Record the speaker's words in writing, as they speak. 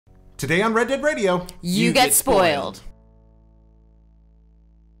Today on Red Dead Radio, you get spoiled.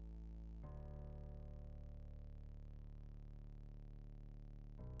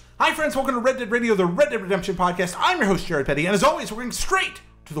 Hi friends, welcome to Red Dead Radio, the Red Dead Redemption podcast. I'm your host, Jared Petty, and as always, we're going straight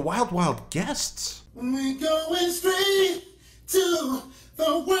to the wild, wild guests. We're going straight to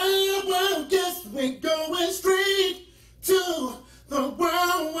the wild, wild guests. We're going straight to the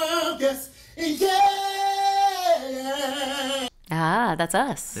wild, wild guests. Yeah! Ah, that's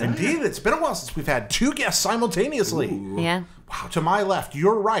us. Indeed, it's been a while since we've had two guests simultaneously. Ooh. Yeah. Wow, to my left,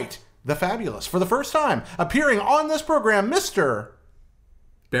 you're right, the fabulous, for the first time, appearing on this program, Mr.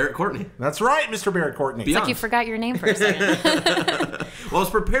 Barrett Courtney. That's right, Mr. Barrett Courtney. It's like you forgot your name for a second. Well, I was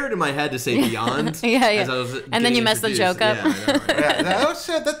prepared in my head to say Beyond. Yeah. As I was and then you messed the joke up.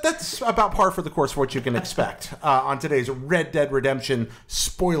 That's about par for the course for what you can expect on today's Red Dead Redemption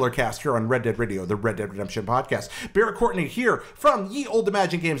Spoilercast here on Red Dead Radio, the Red Dead Redemption podcast. Barrett Courtney here from Ye Old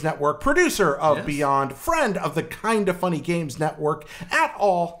Imagine Games Network, producer of Beyond, friend of the Kinda Funny Games Network, at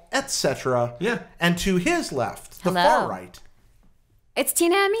all, etc. Yeah. And to his left, the Hello. far right, It's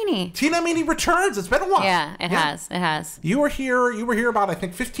Tina Amini. Tina Amini returns. It's been a while. Yeah, it has. It has. You were here about, I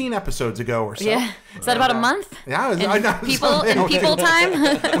think, 15 episodes ago or so. Yeah. Is that about a month? Yeah. In people time?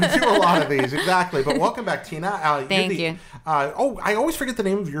 We do a lot of these, exactly. But welcome back, Tina. Thank you. I always forget the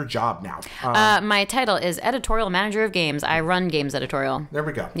name of your job now. My title is Editorial Manager of Games. I run Games Editorial. There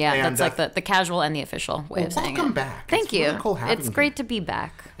we go. Yeah, and that's like the casual and the official way of saying it. Welcome back. Thank you. Really cool having it's you. great to be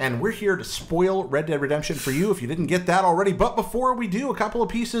back. And we're here to spoil Red Dead Redemption for you if you didn't get that already. But before we do, a couple of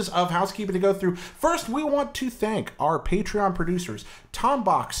pieces of housekeeping to go through. First, we want to thank our Patreon producers, Tom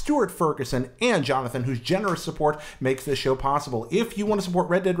Bach, Stuart Ferguson, and Jonathan, whose generous support makes this show possible. If you want to support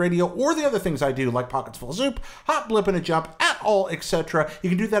Red Dead Radio or the other things I do, like Pockets Full of Soup, Hot Blip and a Jump, at all, etc., you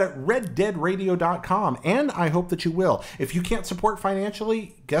can do that at reddeadradio.com, and I hope that you will. If you can't support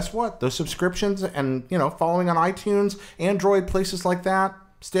financially, guess what? Those subscriptions and, following on iTunes, Android, places like that,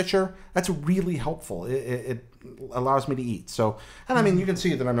 Stitcher, that's really helpful. It allows me to eat. So, and I mean, you can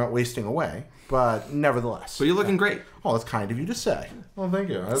see that I'm not wasting away, but nevertheless. But you're looking great. Oh, that's kind of you to say. Well, thank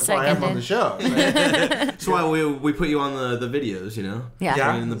you. That's why I am on the show. That's why we put you on the videos,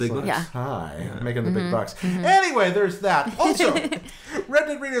 Yeah. In the big bucks. Yeah. Hi. Making the big bucks. Anyway, there's that. Also, Red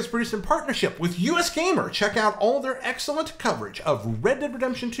Dead Radio is produced in partnership with US Gamer. Check out all their excellent coverage of Red Dead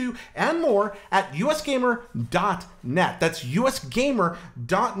Redemption 2 and more at usgamer.net. That's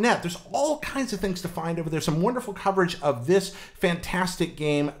usgamer.net. There's all kinds of things to find over there. Some wonderful coverage of this fantastic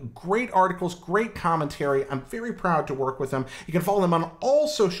game. Great articles, great commentary. I'm very proud to work with them. You can follow them on all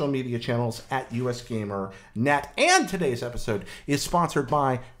social media channels at usgamer.net. And today's episode is sponsored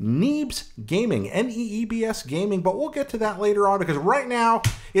by Neebs Gaming, Neebs Gaming. But we'll get to that later on because right now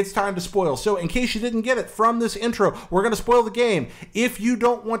it's time to spoil. So in case you didn't get it from this intro, we're going to spoil the game. If you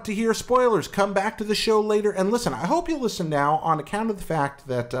don't want to hear spoilers, come back to the show later and listen. I hope you listen now on account of the fact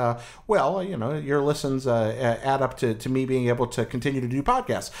that, your listens add up to me being able to continue to do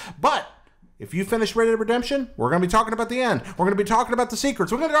podcasts. But if you finish Red Dead Redemption, we're going to be talking about the end. We're going to be talking about the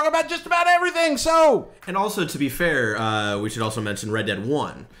secrets. We're going to talk about just about everything, so... And also, to be fair, we should also mention Red Dead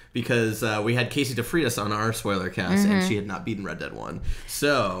 1, because we had Casey DeFritas on our Spoilercast, and she had not beaten Red Dead 1.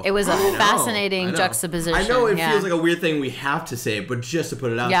 So... It was a fascinating juxtaposition. I know it feels like a weird thing we have to say, but just to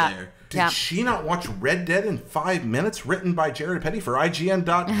put it out there. Did she not watch Red Dead in 5 minutes, written by Jared Petty for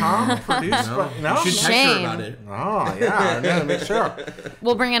IGN.com? Produced by... No? You should text her about it. Oh, yeah. Make sure.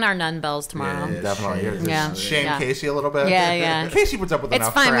 We'll bring in our nun bells tomorrow. Yeah, definitely. Yeah. Shame Casey a little bit. Yeah. Casey puts up with enough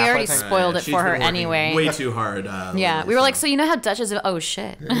It's fine. crap, We already I think. spoiled it for her anyway. Way too hard. Yeah. We were like, so you know how Duchess of... Oh,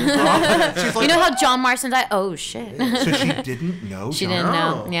 shit. She's like, You know how John Marston died? Oh, shit. So she didn't know? She didn't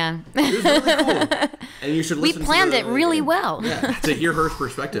know. Yeah. It was really cool. And you should listen We planned it really well. Yeah, to hear her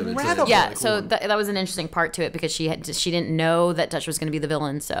perspective. Incredible. Yeah, really so cool. that was an interesting part to it because she didn't know that Dutch was going to be the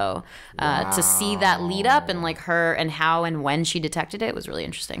villain. So to see that lead up and like her and how and when she detected it was really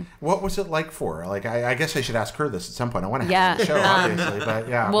interesting. What was it like for her? Like, I guess I should ask her this at some point. I want to have her on the show, obviously, but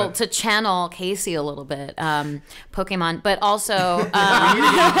yeah. Well, to channel Casey a little bit, Pokemon, but also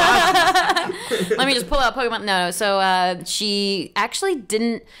let me just pull out Pokemon. No. So she actually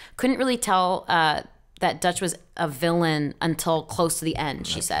couldn't really tell that Dutch was a villain until close to the end,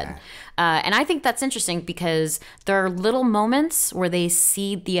 she said. And I think that's interesting because there are little moments where they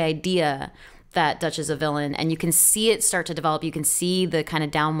seed the idea that Dutch is a villain, and you can see it start to develop. You can see the kind of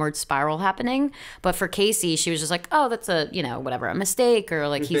downward spiral happening. But for Casey, she was just like, oh, that's a, a mistake, or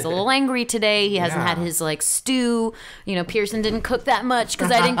like he's a little angry today. He hasn't had his like stew. Pearson didn't cook that much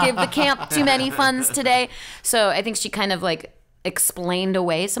because I didn't give the camp too many funds today. So I think she kind of like explained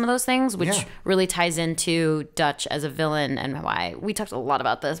away some of those things, which Yeah. really ties into Dutch as a villain and why we talked a lot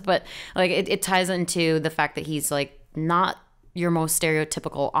about this, but like it ties into the fact that he's like not your most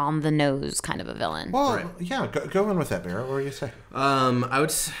stereotypical on the nose kind of a villain. Well, yeah, go in with that, Barrett. What do you say?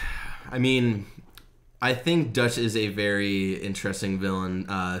 I mean, I think Dutch is a very interesting villain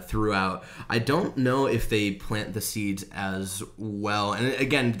throughout. I don't know if they plant the seeds as well. And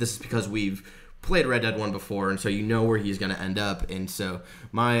again, this is because we've played Red Dead 1 before, and so you know where he's going to end up. And so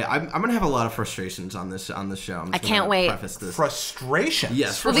I'm going to have a lot of frustrations on this show. I can't wait. Preface this. Frustration.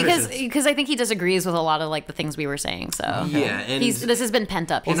 Yes, Well, frustrations. because I think he disagrees with a lot of like the things we were saying. So Yeah, and this has been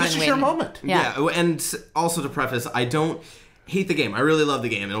pent up. Well, He's this been is your waiting. moment. Yeah. and also to preface, I don't hate the game. I really love the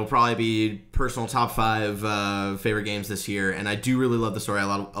game. It'll probably be personal top 5 favorite games this year, and I do really love the story. I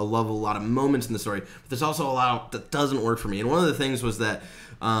love a lot of moments in the story, but there's also a lot that doesn't work for me. And one of the things was that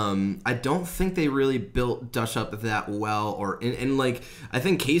I don't think they really built Dutch up that well, and like I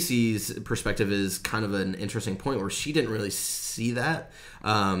think Casey's perspective is kind of an interesting point where she didn't really see that,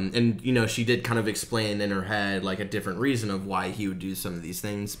 and you know she did kind of explain in her head like a different reason of why he would do some of these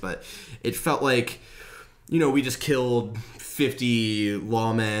things, but it felt like, you know, we just killed 50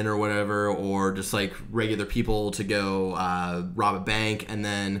 lawmen or whatever, or just like regular people to go rob a bank, and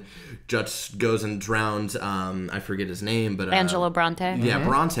then Dutch goes and drowns, I forget his name, but Angelo Bronte. Yeah,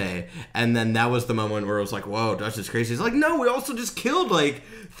 Bronte. And then that was the moment where it was like, whoa, Dutch is crazy. He's like, no, we also just killed like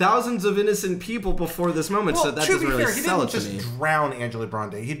thousands of innocent people before this moment, Well, so that to doesn't be really fair, he sell didn't it to just me. drown Angelo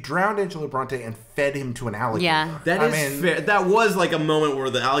Bronte. He drowned Angelo Bronte and fed him to an alligator. Yeah. That is fair. That was like a moment where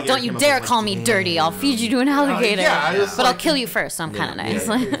the alligator Don't you came up dare and was call like, me dirty. I'll feed you to an alligator. yeah, it's but like- I'll kill you first. So I'm kind of nice.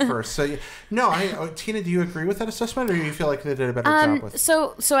 First, so Tina, do you agree with that assessment, or do you feel like they did a better job with?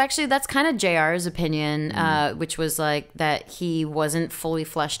 So actually, that's kind of JR's opinion, which was like that he wasn't fully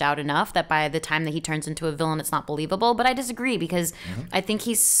fleshed out enough. That by the time that he turns into a villain, it's not believable. But I disagree because I think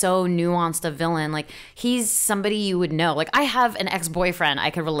he's so nuanced a villain. Like he's somebody you would know. Like I have an ex-boyfriend I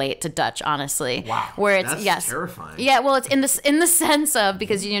could relate to Dutch, honestly. Wow. Where it's That's terrifying. Yeah, well, it's in the sense of,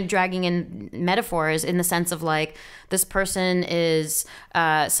 because you're dragging in metaphors, in the sense of like this person is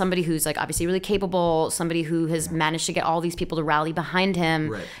somebody who's like obviously really capable, somebody who has managed to get all these people to rally behind him.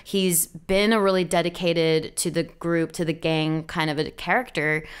 Right. He's been a really dedicated to the group, to the gang kind of a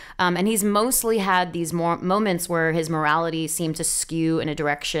character, and he's mostly had these more moments where his morality seemed to skew in a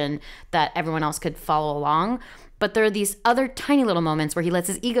direction that everyone else could follow along. But there are these other tiny little moments where he lets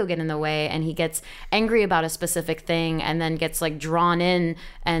his ego get in the way and he gets angry about a specific thing and then gets like drawn in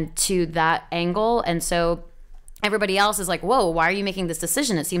and to that angle. And so everybody else is like, whoa, why are you making this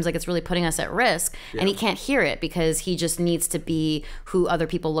decision? It seems like it's really putting us at risk. And he can't hear it because he just needs to be who other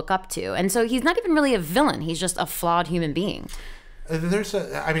people look up to. And so he's not even really a villain. He's just a flawed human being.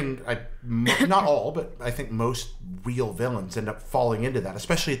 Not all, but I think most real villains end up falling into that,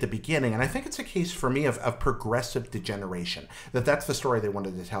 especially at the beginning. And I think it's a case for me of progressive degeneration. That's the story they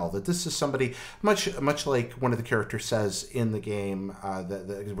wanted to tell. That this is somebody much like one of the characters says in the game,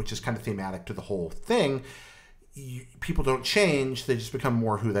 which is kind of thematic to the whole thing. People don't change; they just become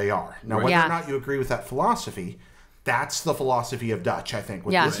more who they are. Now, whether or not you agree with that philosophy, that's the philosophy of Dutch, I think.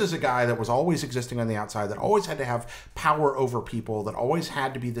 This is a guy that was always existing on the outside, that always had to have power over people, that always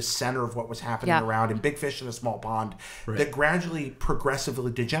had to be the center of what was happening around him, big fish in a small pond, that gradually,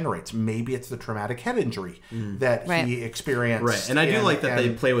 progressively degenerates. Maybe it's the traumatic head injury that he experienced. Right, and I do like that they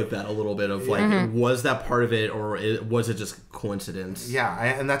play with that a little bit of like, was that part of it, or was it just coincidence?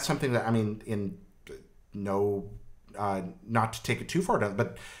 Yeah, and that's something that, not to take it too far down,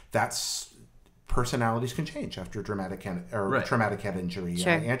 but that's... Personalities can change after traumatic head injury.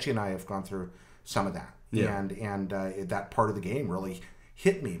 Sure. Angie and I have gone through some of that, and that part of the game really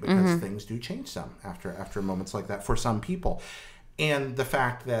hit me because things do change some after moments like that for some people, and the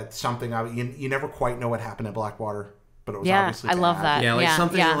fact that something you never quite know what happened at Blackwater. But it was obviously I love bad. that. Yeah,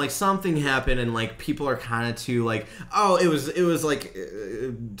 like something happened, and like people are kind of too like, oh, it was like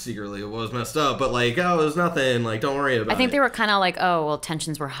secretly it was messed up, but like, oh, it was nothing. Like, don't worry about it. I think they were kind of like, oh, well,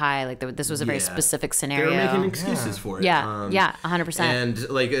 tensions were high. Like this was a very specific scenario. They were making excuses for it. Yeah, 100%. And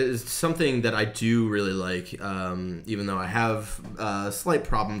like it's something that I do really like, even though I have slight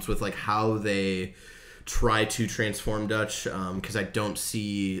problems with like how they try to transform Dutch, because I don't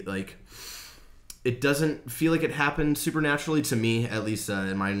see like. It doesn't feel like it happened supernaturally to me, at least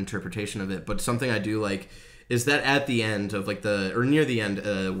in my interpretation of it. But something I do like is that at the end of like near the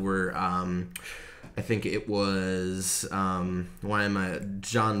end, where I think it was Abigail.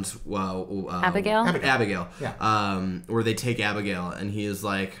 Abigail. Yeah. Where they take Abigail, and he is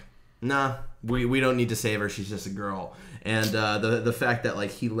like, nah, we don't need to save her. She's just a girl. And the fact that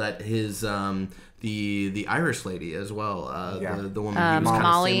like he let his the Irish lady as well, the woman who was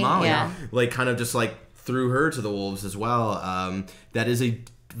Molly, Molly, yeah. like kind of just like threw her to the wolves as well. That is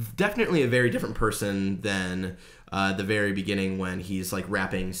definitely a very different person than the very beginning when he's like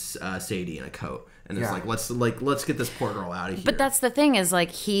wrapping Sadie in a coat. And it's let's get this poor girl out of here. But that's the thing is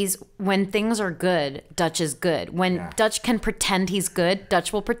like when things are good, Dutch is good. When Dutch can pretend he's good,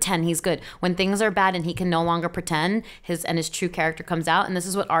 Dutch will pretend he's good. When things are bad and he can no longer pretend, his true character comes out. And this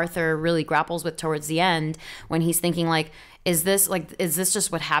is what Arthur really grapples with towards the end when he's thinking like, is this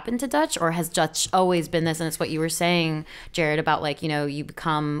just what happened to Dutch, or has Dutch always been this? And it's what you were saying, Jared, about like, you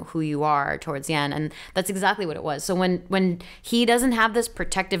become who you are towards the end. And that's exactly what it was. So when he doesn't have this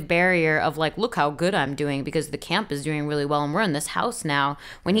protective barrier of like, look how good I'm doing because the camp is doing really well and we're in this house now,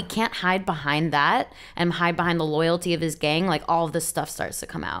 when he can't hide behind that and hide behind the loyalty of his gang, like all of this stuff starts to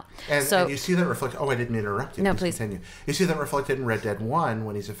come out. And you see that reflected. Oh, I didn't interrupt you. No, please continue. You see that reflected in Red Dead 1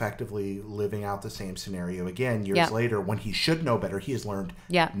 when he's effectively living out the same scenario again years later when he should know better. He has learned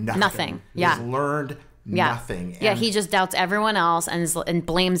nothing. He has learned nothing. And he just doubts everyone else and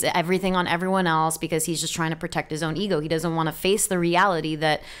blames everything on everyone else because he's just trying to protect his own ego. He doesn't want to face the reality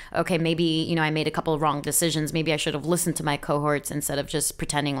that, okay, maybe, I made a couple of wrong decisions. Maybe I should have listened to my cohorts instead of just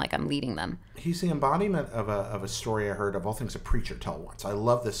pretending like I'm leading them. He's the embodiment of a story I heard of all things a preacher tell once. I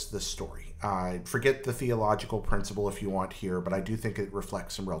love this story. Forget the theological principle if you want here, but I do think it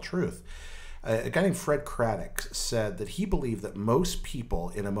reflects some real truth. A guy named Fred Craddock said that he believed that most people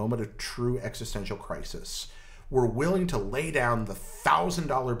in a moment of true existential crisis were willing to lay down the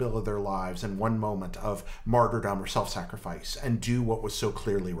 $1,000 bill of their lives in one moment of martyrdom or self-sacrifice and do what was so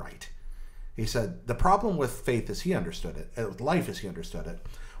clearly right. He said the problem with faith as he understood it, with life as he understood it,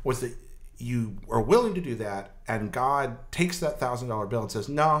 was that you are willing to do that and God takes that $1,000 bill and says,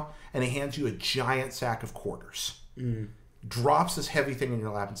 no, and he hands you a giant sack of quarters, drops this heavy thing in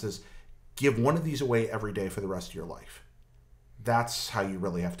your lap and says, give one of these away every day for the rest of your life. That's how you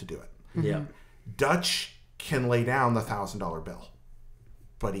really have to do it. Yeah. Dutch can lay down the $1,000 bill,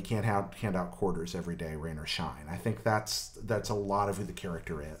 but he can't hand out quarters every day, rain or shine. I think that's a lot of who the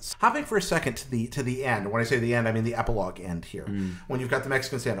character is. Hopping for a second to the end. When I say the end, I mean the epilogue end here. When you've got the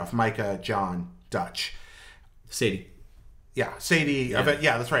Mexican standoff, Micah, John, Dutch, Sadie. Yeah, Sadie.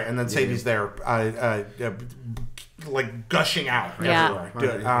 Yeah, that's right. And then Sadie's there, like gushing out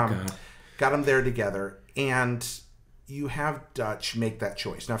everywhere. Got them there together, and you have Dutch make that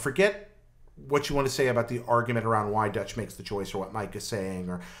choice. Now, forget what you want to say about the argument around why Dutch makes the choice or what Mike is saying.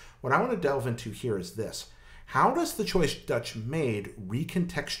 Or what I want to delve into here is this. How does the choice Dutch made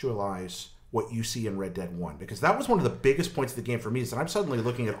recontextualize what you see in Red Dead 1? Because that was one of the biggest points of the game for me, is that I'm suddenly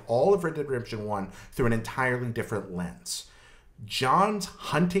looking at all of Red Dead Redemption 1 through an entirely different lens. John's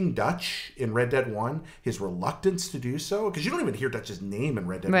hunting Dutch in Red Dead 1, his reluctance to do so, because you don't even hear Dutch's name in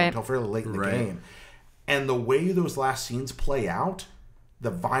Red Dead 1 until fairly late in the game. And the way those last scenes play out, the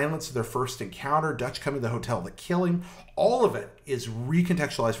violence of their first encounter, Dutch coming to the hotel, the killing, all of it is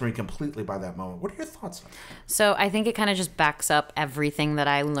recontextualized for me completely by that moment. What are your thoughts on that? So I think it kind of just backs up everything that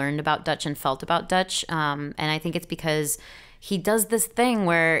I learned about Dutch and felt about Dutch. And I think it's because he does this thing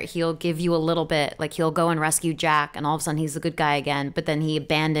where he'll give you a little bit, like he'll go and rescue Jack and all of a sudden he's the good guy again, but then he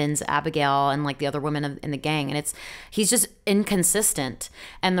abandons Abigail and like the other women in the gang. And he's just inconsistent.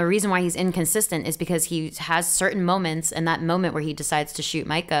 And the reason why he's inconsistent is because he has certain moments, and that moment where he decides to shoot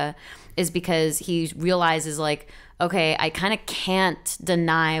Micah is because he realizes like, okay, I kind of can't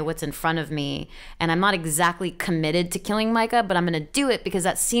deny what's in front of me, and I'm not exactly committed to killing Micah, but I'm going to do it because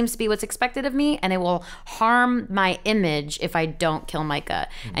that seems to be what's expected of me, and it will harm my image if I don't kill Micah.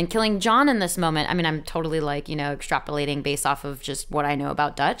 And killing John in this moment, I mean, I'm totally like, extrapolating based off of just what I know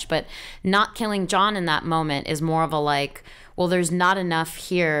about Dutch, but not killing John in that moment is more of a like, well, there's not enough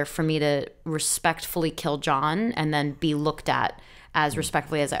here for me to respectfully kill John and then be looked at as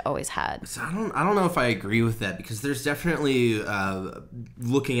respectfully as I always had. So I don't know if I agree with that, because there's definitely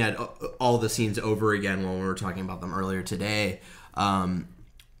looking at all the scenes over again when we were talking about them earlier today.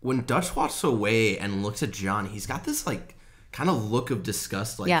 When Dutch walks away and looks at John, he's got this like kind of look of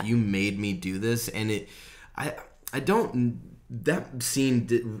disgust, like you made me do this, and that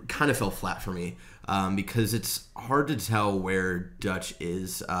scene kind of fell flat for me because it's hard to tell where Dutch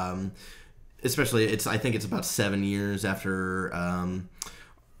is. Especially, I think it's about 7 years after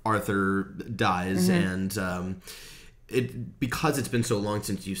Arthur dies, and because it's been so long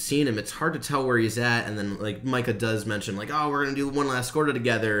since you've seen him, it's hard to tell where he's at. And then, like Micah does mention, like, oh, we're gonna do one last scorta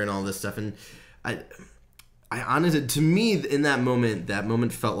together and all this stuff. And I honestly, to me, in that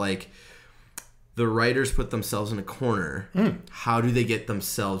moment felt like the writers put themselves in a corner. How do they get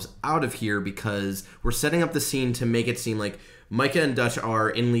themselves out of here? Because we're setting up the scene to make it seem like Micah and Dutch are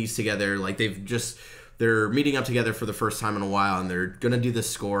in leagues together. Like they're meeting up together for the first time in a while, and they're going to do this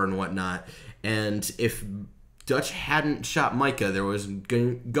score and whatnot. And if Dutch hadn't shot Micah, there was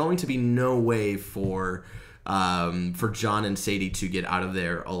going to be no way for John and Sadie to get out of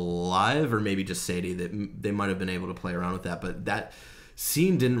there alive, or maybe just Sadie. That they might have been able to play around with that, but that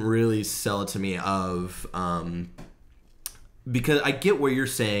scene didn't really sell it to me. Because I get what you're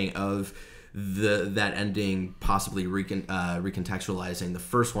saying of that ending possibly recontextualizing the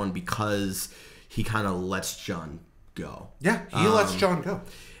first one, because he kind of lets John go. Yeah, he lets John go.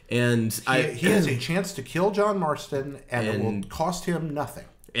 And he has a chance to kill John Marston, and it will cost him nothing.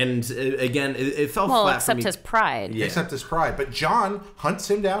 And again, it fell flat except for me. his pride. Yeah. Except his pride. But John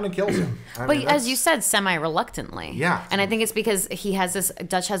hunts him down and kills him. But as you said, semi-reluctantly. Yeah. And I think it's because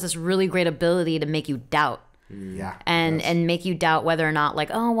Dutch has this really great ability to make you doubt. Yeah. And make you doubt whether or not, like,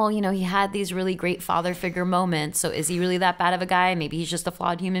 oh, well, he had these really great father figure moments. So is he really that bad of a guy? Maybe he's just a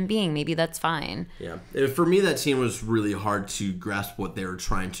flawed human being. Maybe that's fine. Yeah. For me, that scene was really hard to grasp what they were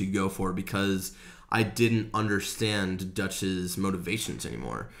trying to go for, because I didn't understand Dutch's motivations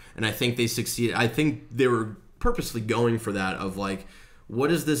anymore. And I think they succeeded. I think they were purposely going for that of like,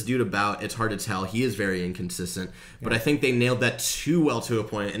 what is this dude about? It's hard to tell. He is very inconsistent. But I think they nailed that too well to a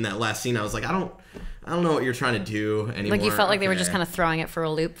point. In that last scene, I was like, I don't know what you're trying to do anymore. Like you felt like they were just kind of throwing it for a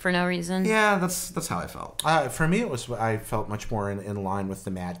loop for no reason. Yeah, that's how I felt. For me, I felt much more in line with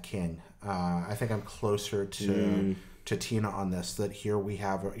the Mad King. I think I'm closer to Tina on this, that here we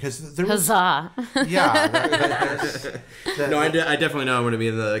have, because there was, Huzzah. yeah. No, I definitely know I'm going to be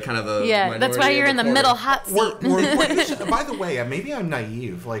in the kind of the Yeah, that's why you're in the middle hot seat. By the way, maybe I'm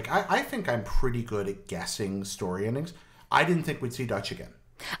naive. Like, I think I'm pretty good at guessing story endings. I didn't think we'd see Dutch again.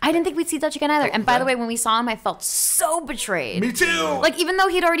 I didn't think we'd see Dutch again either. And by the way, when we saw him, I felt so betrayed. Me too. Like, even though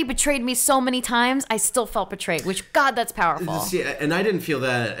he'd already betrayed me so many times, I still felt betrayed, which, God, that's powerful. See, and I didn't feel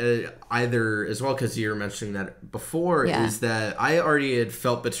that either as well, because you were mentioning that before, is that I already had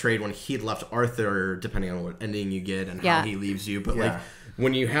felt betrayed when he'd left Arthur, depending on what ending you get and how he leaves you. But, like,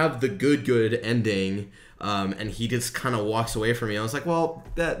 when you have the good ending, and he just kind of walks away from me, I was like, well,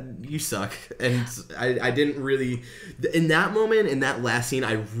 you suck. And I didn't really, in that moment, in that last scene,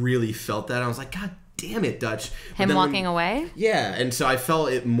 I really felt that. I was like, God damn it, Dutch. Him walking away? Yeah, and so I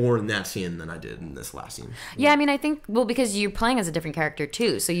felt it more in that scene than I did in this last scene. Yeah, I mean, I think, well, because you're playing as a different character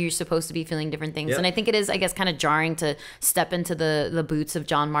too, so you're supposed to be feeling different things. Yep. And I think it is, I guess, kind of jarring to step into the boots of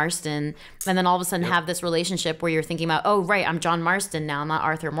John Marston and then all of a sudden have this relationship where you're thinking about, oh, right, I'm John Marston now, I'm not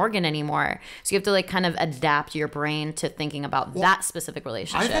Arthur Morgan anymore. So you have to like kind of adapt your brain to thinking about that specific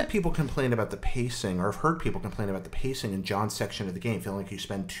relationship. I've had people complain about the pacing, or I've heard people complain about the pacing in John's section of the game, feeling like you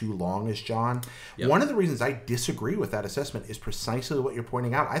spend too long as John. Yep. One of the reasons I disagree with that assessment is precisely what you're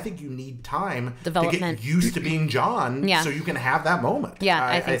pointing out. I think you need time to get used to being John so you can have that moment. Yeah,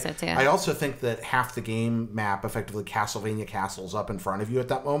 I think so too. I also think that half the game map, effectively Castlevania castles up in front of you at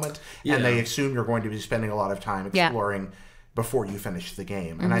that moment, and they assume you're going to be spending a lot of time exploring before you finish the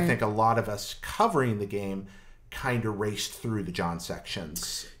game. And I think a lot of us covering the game kind of raced through the John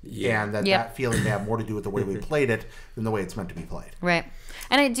sections, and that feeling may have more to do with the way we played it than the way it's meant to be played. Right.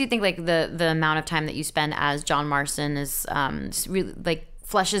 And I do think like the amount of time that you spend as John Marston is really like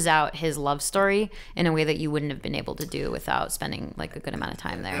fleshes out his love story in a way that you wouldn't have been able to do without spending like a good amount of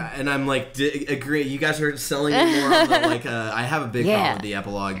time there. And I'm like, agree. You guys are selling me more on the like. I have a big problem with the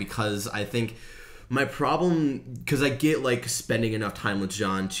epilogue, because I think my problem, because I get like spending enough time with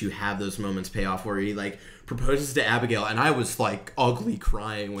John to have those moments pay off where he like proposes to Abigail, and I was like ugly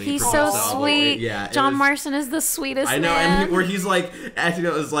crying when he proposed so sweet. Yeah, John Marston is the sweetest. I know, man. and where he's like acting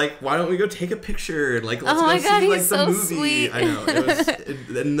out, was like, why don't we go take a picture and like let's oh my go God, see like he's the so movie. Sweet. I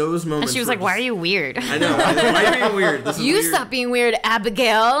know. In those moments, and she was like, "Why are you weird?" I know. Why are you being weird? This is you weird. Stop being weird,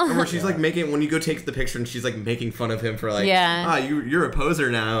 Abigail. And where she's like making, when you go take the picture and she's like making fun of him for like, you're a poser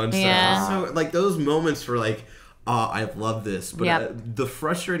now and stuff. So like those moments for like, I love this, but the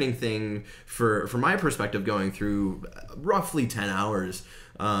frustrating thing for my perspective going through roughly 10 hours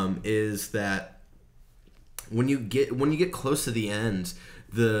is that when you get close to the end,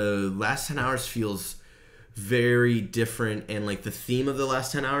 the last 10 hours feels very different, and like the theme of the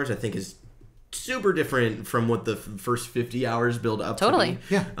last 10 hours I think is super different from what the first 50 hours build up to be.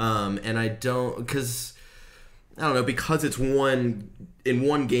 Yeah. And I don't know, because it's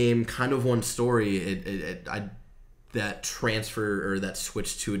one game, kind of one story, that transfer or that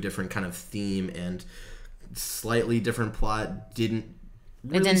switch to a different kind of theme and slightly different plot didn't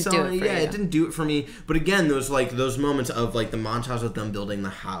really didn't do it for yeah, you. it didn't do it for me. But again, those moments of like the montage of them building the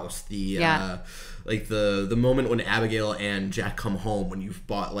house, like the moment when Abigail and Jack come home, when you've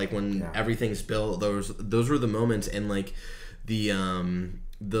bought, like when everything's built, those were the moments. And like the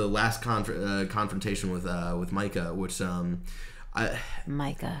last confrontation with Micah, which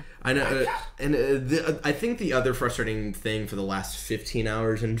Micah. I know, I think the other frustrating thing for the last 15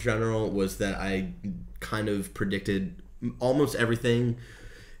 hours in general was that I kind of predicted almost everything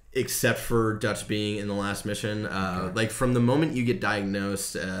except for Dutch being in the last mission. Like from the moment you get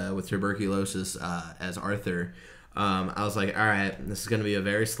diagnosed with tuberculosis as Arthur, I was like, all right, this is going to be a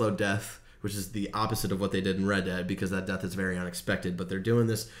very slow death, which is the opposite of what they did in Red Dead, because that death is very unexpected. But they're doing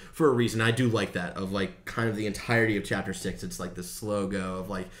this for a reason. I do like that, of like kind of the entirety of Chapter 6. It's like this slow go of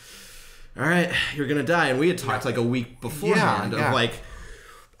like, all right, you're going to die. And we had talked like a week beforehand of like,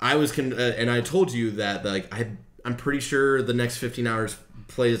 I was, and I told you that like I'm pretty sure the next 15 hours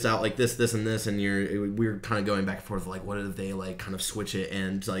plays out like this, and this, and we're kind of going back and forth like, what if they like kind of switch it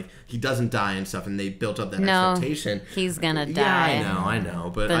and like he doesn't die and stuff, and they built up that expectation. He's gonna die. Yeah, I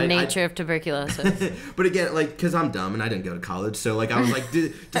know, but the nature of tuberculosis. But again, like, because I'm dumb and I didn't go to college, so like I was like,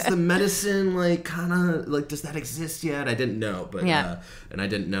 does the medicine like kind of like, does that exist yet? I didn't know, but and I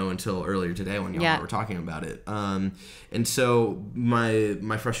didn't know until earlier today when y'all were talking about it. And so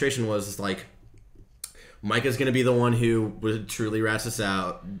my frustration was like, Micah's going to be the one who truly rats us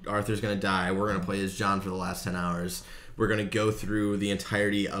out. Arthur's going to die. We're going to play as John for the last 10 hours. We're going to go through the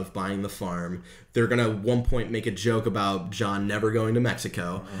entirety of buying the farm. They're going to at one point make a joke about John never going to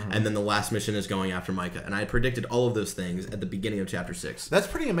Mexico. Mm-hmm. And then the last mission is going after Micah. And I predicted all of those things at the beginning of Chapter 6. That's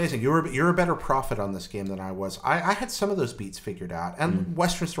pretty amazing. You're a better prophet on this game than I was. I had some of those beats figured out. And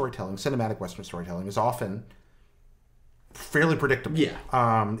Western storytelling, cinematic Western storytelling, is often fairly predictable. Yeah.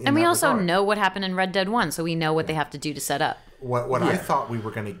 And we also know what happened in Red Dead 1, so we know what they have to do to set up. What I thought we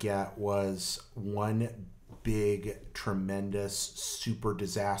were going to get was one big, tremendous, super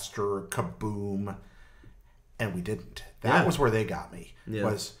disaster, kaboom, and we didn't. That was where they got me,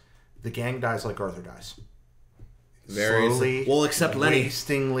 was the gang dies like Arthur dies. Very slowly, well, except Lenny.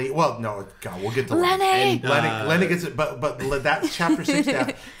 Wastingly. Well, no, God, we'll get to Lenny. Lenny gets it, but that's Chapter 6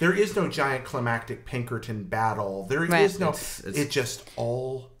 death. There is no giant climactic Pinkerton battle. There is no. It's just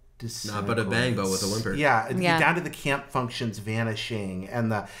all disintegrates. Not but a bang, but with a whimper. Yeah, down to the camp functions vanishing,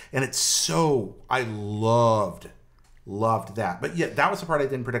 and it's so. I loved that. But yeah, that was the part I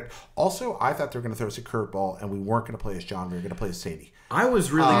didn't predict. Also, I thought they were going to throw us a curveball, and we weren't going to play as John. We were going to play as Sadie. I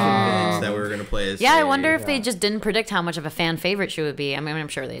was really convinced that we were going to play as Sadie. I wonder if they just didn't predict how much of a fan favorite she would be. I mean, I'm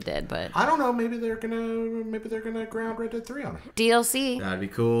sure they did, but I don't know. Maybe they're gonna ground Red Dead 3 on it. DLC. That'd be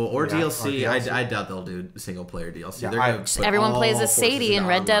cool. Or DLC. I doubt they'll do single player DLC. Yeah, everyone plays as Sadie in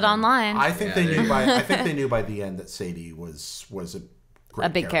Red Dead Online. I think they knew by the end that Sadie was a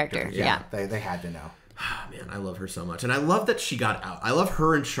big character. Yeah. They had to know. Man, I love her so much, and I love that she got out. I love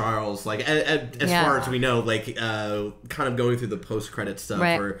her and Charles, like as far as we know, like kind of going through the post-credit stuff,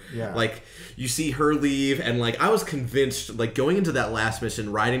 where like you see her leave, and like I was convinced, like going into that last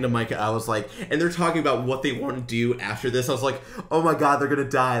mission, riding to Micah, I was like, and they're talking about what they want to do after this. I was like, oh my God, they're gonna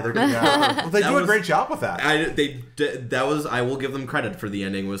die. They're gonna die. Well, they do a great job with that. I will give them credit for the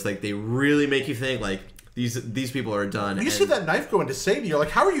ending. Was like they really make you think like. These people are done. When you see that knife go into Sadie, you're like,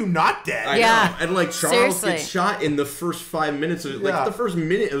 how are you not dead? I know. And like Charles gets shot in the first 5 minutes of the first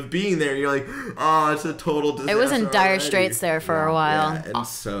minute of being there, and you're like, oh, it's a total disaster. It was in dire straits there for a while. Yeah. And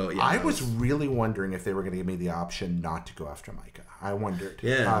so I was really wondering if they were going to give me the option not to go after Micah. I wondered.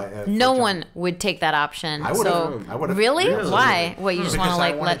 Yeah. No one would take that option. I would have. Really? Why? What, you just want to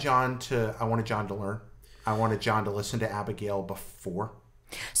like let I wanted John to learn. I wanted John to listen to Abigail before.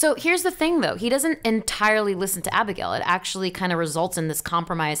 So here's the thing, though. He doesn't entirely listen to Abigail. It actually kind of results in this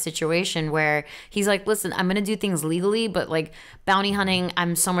compromise situation where he's like, listen, I'm going to do things legally, but like bounty hunting,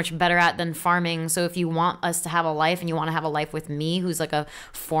 I'm so much better at than farming. So if you want us to have a life and you want to have a life with me, who's like a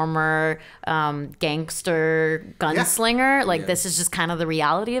former gangster gunslinger, this is just kind of the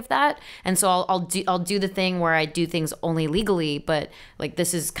reality of that. And so I'll do the thing where I do things only legally, but like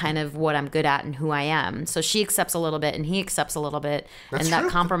this is kind of what I'm good at and who I am. So she accepts a little bit and he accepts a little bit. That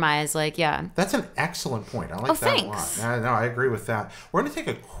compromise, That's an excellent point. I like that a lot. No, I agree with that. We're going to take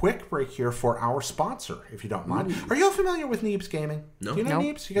a quick break here for our sponsor, if you don't mind. Are you all familiar with Neebs Gaming? No. Do you know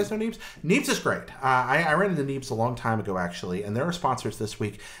Neebs? You guys know Neebs? Neebs is great. I ran into Neebs a long time ago, actually, and they're our sponsors this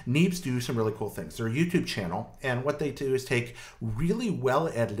week. Neebs do some really cool things. They're a YouTube channel, and what they do is take really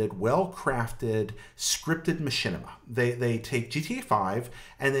well-edited, well-crafted, scripted machinima. They take GTA 5,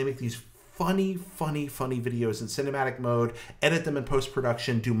 and they make these funny videos in cinematic mode, edit them in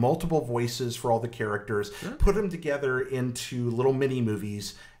post-production, do multiple voices for all the characters, put them together into little mini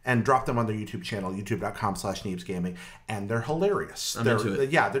movies, and drop them on their YouTube channel, youtube.com/neebsgaming, and they're hilarious.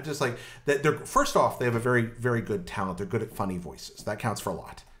 Yeah, they're just like, they're first off, they have a very, very good talent. They're good at funny voices. That counts for a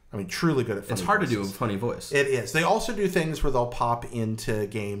lot. I mean, truly good at funny voices. It's hard to do a funny voice. It is. They also do things where they'll pop into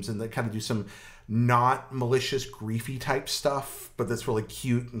games and they kind of do some not malicious, griefy type stuff, but that's really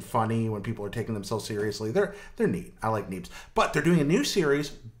cute and funny when people are taking themselves seriously. They're neat. I like Neebs. But they're doing a new series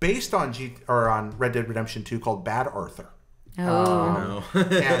based on Red Dead Redemption 2 called Bad Arthur. Oh.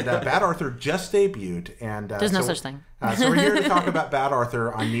 And Bad Arthur just debuted. And there's no such thing. So we're here to talk about Bad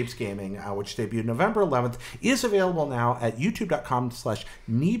Arthur on Neebs Gaming, which debuted November 11th. Is available now at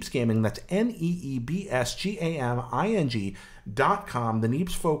youtube.com/neebsgaming. That's NEEBSGAMING.com. The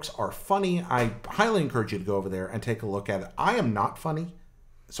Neebs folks are funny. I highly encourage you to go over there and take a look at it. I am not funny,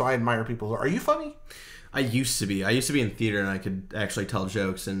 so I admire people who are. Are you funny? I used to be. I used to be in theater, and I could actually tell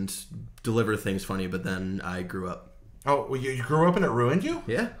jokes and deliver things funny, but then I grew up. Oh, well, you grew up and it ruined you?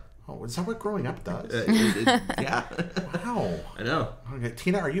 Yeah. Oh, is that what growing up does? Yeah. Wow. I know. Okay.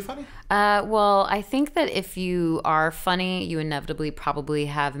 Tina, are you funny? Well, I think that if you are funny, you inevitably probably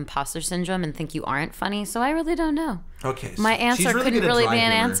have imposter syndrome and think you aren't funny. So I really don't know. Okay. So my answer couldn't really be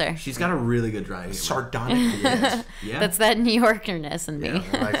an answer. She's got a really good dry humor. Sardonic. Yes. Yeah. That's that New Yorkerness in me.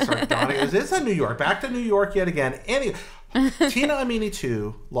 Yeah, like sardonic. It's a New York. Back to New York yet again. Anyway. Tina Amini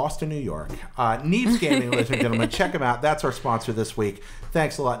 2, Lost in New York. Neebs Gaming, ladies and gentlemen. Check them out. That's our sponsor this week.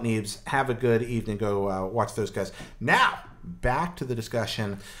 Thanks a lot, Neebs. Have a good evening. Go watch those guys. Now, back to the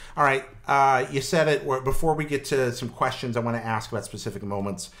discussion. All right. You said it. Before we get to some questions I want to ask about specific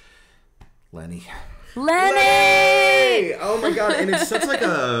moments. Lenny! Oh my god. And it's such like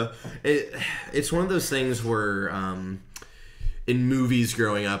it's one of those things where in movies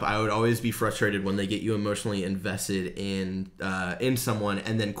growing up, I would always be frustrated when they get you emotionally invested in someone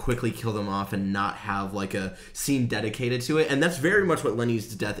and then quickly kill them off and not have like a scene dedicated to it. And that's very much what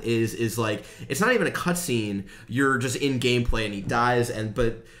Lenny's death is like. It's not even a cutscene. You're just in gameplay and he dies.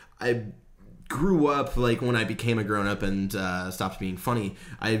 But I grew up, like when I became a grown up and stopped being funny.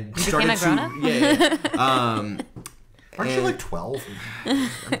 I started to yeah. Aren't you like 12?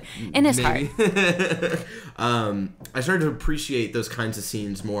 In his heart. I started to appreciate those kinds of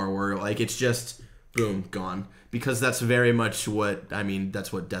scenes more where like it's just boom, gone. Because that's very much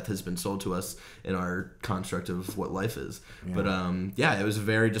that's what death has been sold to us in our construct of what life is. Yeah. But it was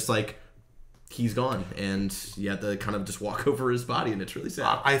very just like he's gone and you have to kind of just walk over his body and it's really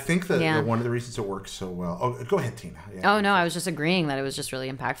sad. I think that one of the reasons it works so well. Oh, go ahead, Tina. Yeah. Oh no, I was just agreeing that it was just really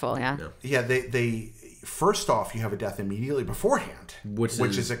impactful. Yeah, they first off, you have a death immediately beforehand, which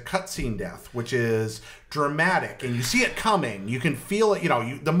is a cutscene death, which is dramatic, and you see it coming. You can feel it.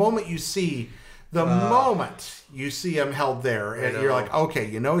 The moment you see him held there, and you're like, okay,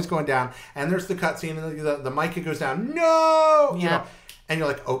 he's going down. And there's the cutscene, and the mic goes down. No, and you're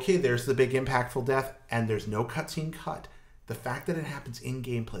like, okay, there's the big impactful death, and there's no cutscene cut. The fact that it happens in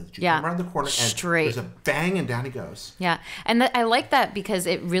gameplay, that you come around the corner and there's a bang and down he goes. Yeah, and I like that because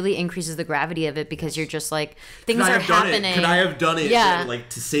it really increases the gravity of it because you're just like, things are happening. Could I have done it like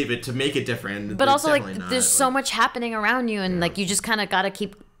to save it, to make it different? But also like there's so much happening around you and like you just kind of got to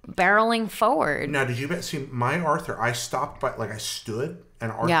keep barreling forward. Now, did you see my Arthur? I stopped by, I stood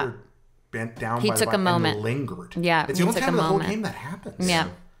and Arthur bent down he took a moment and lingered. Yeah, it's the only time in the whole game that happens. Yeah.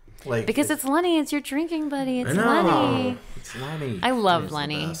 Because it's Lenny, it's your drinking buddy. It's Lenny. It's Lenny. I love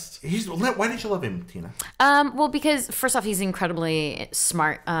Lenny. Why did you love him, Tina? Well, because first off, he's incredibly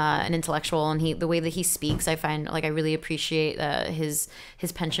smart and intellectual, and the way that he speaks, I find I really appreciate his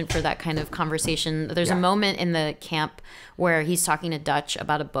penchant for that kind of conversation. There's a moment in the camp where he's talking to Dutch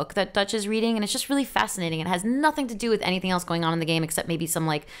about a book that Dutch is reading, and it's just really fascinating. It has nothing to do with anything else going on in the game except maybe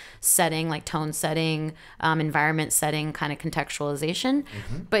some setting, tone setting, environment setting, kind of contextualization.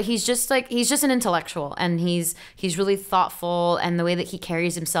 Mm-hmm. But he's just an intellectual, and he's really thoughtful, and the way that he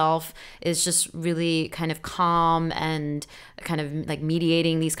carries himself is just really kind of calm and kind of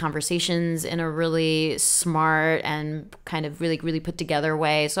mediating these conversations in a really smart and kind of really put together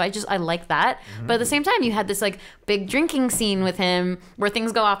way. So I like that. Mm-hmm. But at the same time, you had this big drinking scene with him where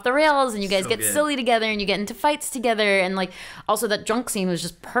things go off the rails and you guys get silly together and you get into fights together, and also that drunk scene was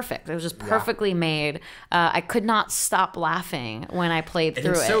just perfect. It was just perfectly made. I could not stop laughing when I played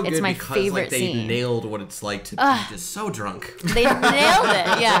through it. so good it's my because favorite like they scene. nailed what it's like to be just so drunk. They nailed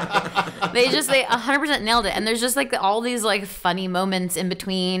it. Yeah, they 100% nailed it. And there's just like all these like funny moments in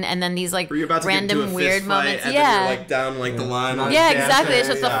between, and then these like Where you're about to random get into a weird fist fight, moments. and Yeah. then you're like down like the line. Yeah, exactly. It's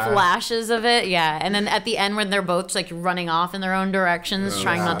just Yeah. the flashes of it. Yeah. And then at the end when they're both like running off in their own directions,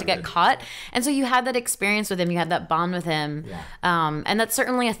 trying not to get caught. And so you had that experience with him. You had that bond with him. Yeah. And that's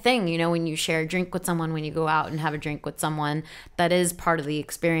certainly a thing, you know, when you share a drink with someone, when you go out and have a drink with someone, that is part of the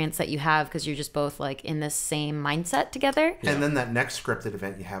experience that you have because you're just both like in this same mindset together. And then that next scripted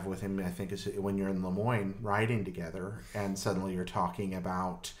event you have with him, I think, is when you're in Lemoyne riding together, and suddenly you're talking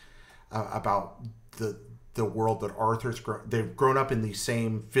about the world that they've grown up in the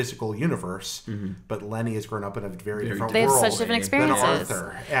same physical universe, but Lenny has grown up in a very different They have world such different experiences. than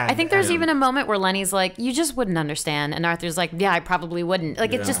Arthur. And, I think there's even a moment where Lenny's like, "You just wouldn't understand," and Arthur's like, "Yeah, I probably wouldn't."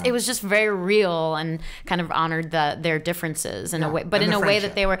 Like it was just very real and kind of honored their differences in a way, but and in the a way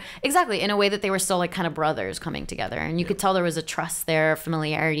that friendship. in a way that they were still like kind of brothers coming together, and you could tell there was a trust there,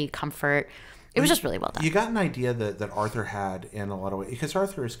 familiarity, comfort. It was just really well done. You got an idea that Arthur had in a lot of ways, because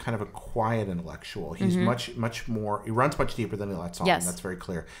Arthur is kind of a quiet intellectual. He's much more, he runs much deeper than he lets on. Yes. That's very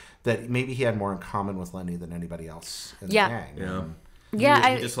clear. That maybe he had more in common with Lenny than anybody else in the Yeah. gang.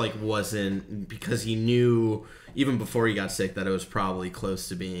 Yeah, he just like wasn't, because he knew even before he got sick that it was probably close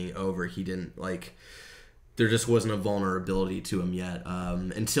to being over. He didn't like, there just wasn't a vulnerability to him yet,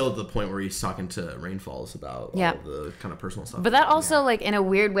 until the point where he's talking to Rainfalls about all of the kind of personal stuff. But that also, like, in a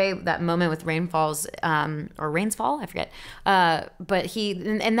weird way, that moment with Rainfalls, or Rainsfall, I forget. But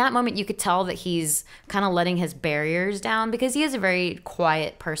in that moment, you could tell that he's kind of letting his barriers down because he is a very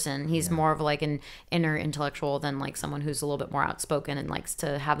quiet person. He's more of like an inner intellectual than like someone who's a little bit more outspoken and likes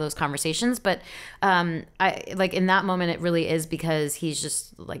to have those conversations. But I like in that moment, it really is because he's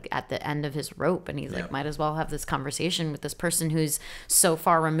just like at the end of his rope, and he's like, might as well have this conversation with this person who's so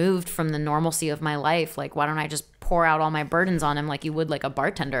far removed from the normalcy of my life. Like, why don't I just pour out all my burdens on him like you would like a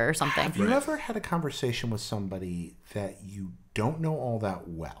bartender or something? Have you ever had a conversation with somebody that you don't know all that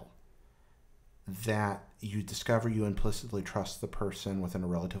well, that you discover you implicitly trust the person within a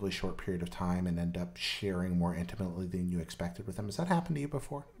relatively short period of time and end up sharing more intimately than you expected with them? Has that happened to you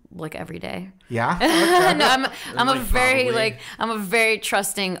before? Like every day. Yeah. No, I'm a very probably. I'm a very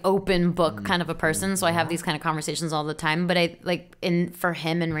trusting, open book kind of a person. So I have these kind of conversations all the time. But I like for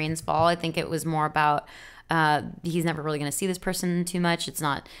him in Rain's Fall, I think it was more about he's never really going to see this person too much. It's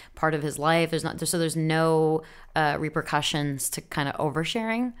not part of his life. There's no repercussions to kind of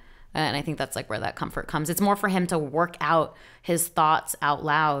oversharing. And I think that's like where that comfort comes. It's more for him to work out his thoughts out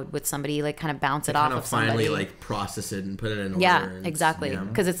loud with somebody, like kind of bounce it off of somebody. Finally, like process it and put it in order. Yeah, and, exactly. you know.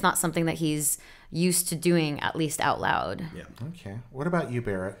 Because it's not something that he's used to doing, at least out loud. Yeah. Okay. What about you,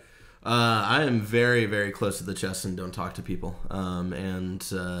 Barrett? I am very, very close to the chest and don't talk to people.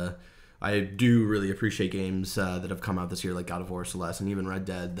 I do really appreciate games that have come out this year, like God of War, Celeste, and even Red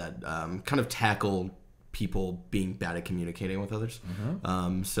Dead, that kind of tackle people being bad at communicating with others.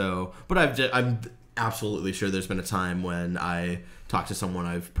 But I'm absolutely sure there's been a time when I talked to someone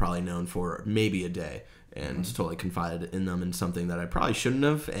I've probably known for maybe a day and totally confided in them in something that I probably shouldn't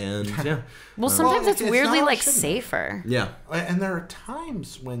have. And yeah. Well, sometimes Well, it's it's weirdly not like shouldn't. safer. Yeah. And there are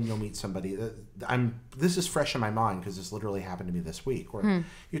times when you'll meet somebody this is fresh in my mind because this literally happened to me this week, where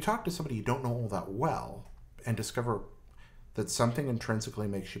you talk to somebody you don't know all that well and discover that something intrinsically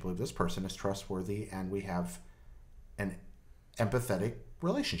makes you believe this person is trustworthy and we have an empathetic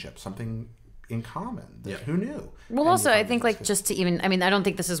relationship, something in common. Who knew? Well, And also, you I find think this like good. just to even, I mean, I don't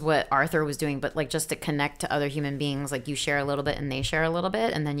think this is what Arthur was doing, but like just to connect to other human beings, like you share a little bit and they share a little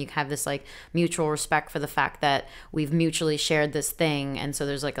bit. And then you have this like mutual respect for the fact that we've mutually shared this thing. And so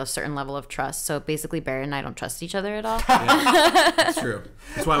there's like a certain level of trust. So basically, Barry and I don't trust each other at all. That's true.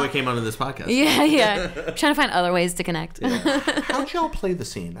 That's why we came onto this podcast. Yeah. Trying to find other ways to connect. How'd y'all play the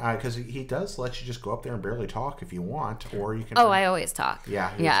scene? Because he does let you just go up there and barely talk if you want, or you can. Oh, I always talk.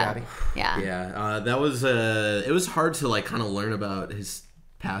 Yeah, you're chatty. Yeah. Yeah, that was it was hard to like kind of learn about his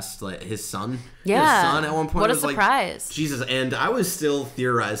past, like his son. Yeah. His son at one point What a was like, surprise. Jesus, and I was still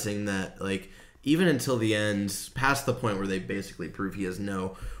theorizing that like even until the end, past the point where they basically prove he has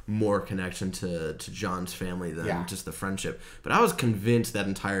no more connection to John's family than just the friendship. But I was convinced that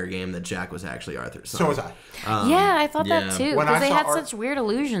entire game that Jack was actually Arthur's son. So was I. Yeah, I thought that too. When I Because they saw had Ar- such weird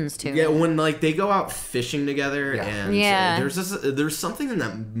illusions to Yeah, it. when like they go out fishing together, and Yeah. there's something in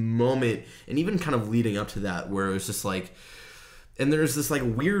that moment, and even kind of leading up to that, where it was just like, And there's this like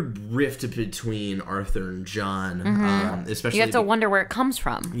weird rift between Arthur and John, especially You have to wonder where it comes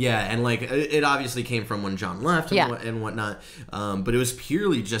from. Yeah, and like it obviously came from when John left and whatnot, but it was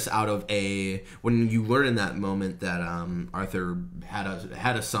purely just out of when you learn in that moment that Arthur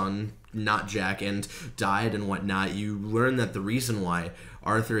had a son, not Jack, and died and whatnot. You learn that the reason why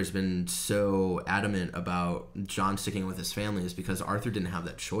Arthur has been so adamant about John sticking with his family is because Arthur didn't have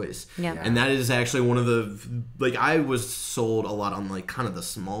that choice. Yeah. And that is actually one of the, like, I was sold a lot on, like, kind of the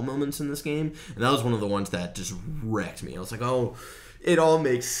small moments in this game, and that was one of the ones that just wrecked me. I was like, oh, it all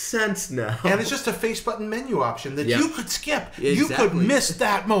makes sense now. And it's just a face button menu option that you could skip. Exactly. You could miss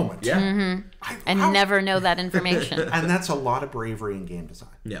that moment. Yeah. And never know that information. And that's a lot of bravery in game design.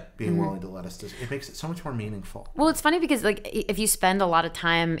 Yeah. Being willing to let us it makes it so much more meaningful. Well, it's funny because like if you spend a lot of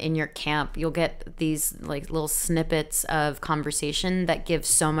time in your camp, you'll get these like little snippets of conversation that give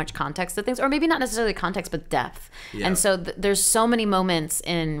so much context to things, or maybe not necessarily context, but depth. Yeah. And so there's so many moments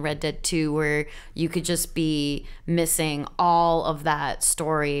in Red Dead 2 where you could just be missing all of that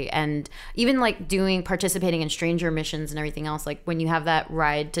story, and even like participating in stranger missions and everything else. Like when you have that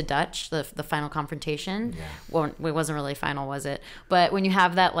ride to Dutch, the final confrontation. Yeah. Well, it wasn't really final, was it? But when you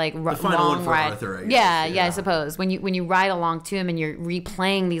have that like long ride, Arthur, I guess. Yeah, I suppose when you ride along to him and you're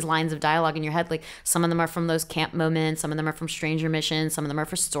replaying these lines of dialogue in your head, like some of them are from those camp moments, some of them are from stranger missions, some of them are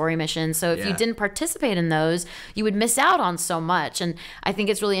for story missions. So if you didn't participate in those, you would miss out on so much. And I think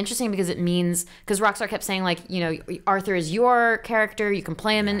it's really interesting because it means, because Rockstar kept saying like, you know, Arthur is your character, you can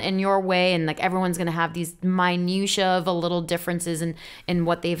play him in your way, and like everyone's gonna have these minutia of a little differences in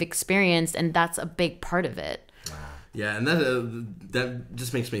what they've experienced, and that's a big part of it. Yeah, and that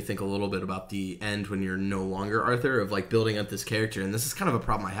just makes me think a little bit about the end when you're no longer Arthur, of like building up this character. And this is kind of a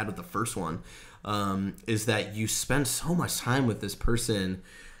problem I had with the first one, is that you spend so much time with this person,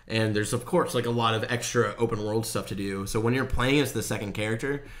 and there's of course like a lot of extra open world stuff to do. So when you're playing as the second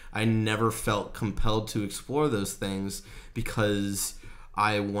character, I never felt compelled to explore those things because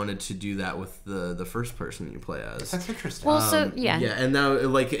I wanted to do that with the first person you play as. That's interesting. Well, yeah, and now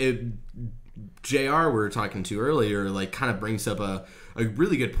like JR we were talking to earlier, like kind of brings up a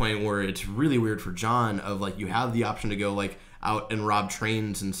really good point where it's really weird for John, of like you have the option to go like out and rob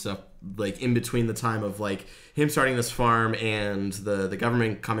trains and stuff, like in between the time of like him starting this farm and the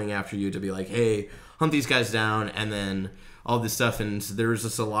government coming after you to be like, hey, hunt these guys down, and then all this stuff. And there's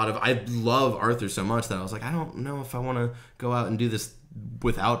just a lot of, I love Arthur so much that I was like, I don't know if I want to go out and do this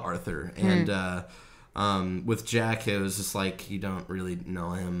without Arthur. And with Jack, it was just like you don't really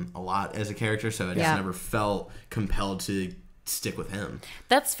know him a lot as a character, so I just never felt compelled to stick with him.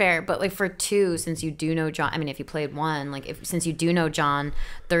 That's fair, but like for 2, since you do know John, I mean, if you played 1, like since you do know John,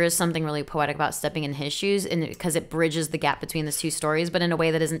 there is something really poetic about stepping in his shoes, and because it bridges the gap between the 2 stories, but in a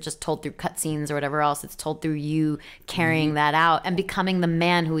way that isn't just told through cutscenes or whatever else. It's told through you carrying that out and becoming the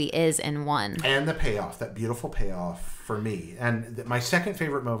man who he is in 1. And the payoff, that beautiful payoff for me, and my second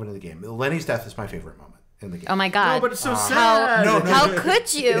favorite moment in the game. Lenny's death is my favorite moment in the game. Oh my god! No, but it's so sad. How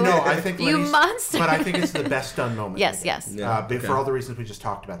could you? No, I think you Lenny's, monster. But I think it's the best done moment. Yes. For all the reasons we just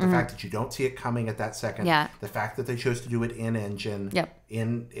talked about, the fact that you don't see it coming at that second, the fact that they chose to do it in engine,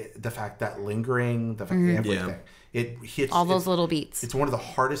 the fact that lingering, the fact everything, it hits all those little beats. It's one of the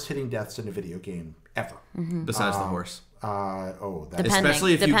hardest hitting deaths in a video game ever, besides the horse.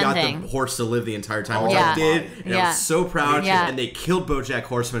 Especially if you got the horse to live the entire time, which I did, and I was so proud. And they killed BoJack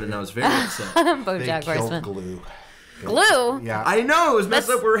Horseman, and I was very upset. BoJack they Horseman. Killed Glue. Glue? Yeah. I know. It was messed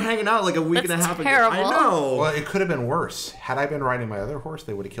up. We were hanging out like a week and a half terrible. ago. I know. Well, it could have been worse. Had I been riding my other horse,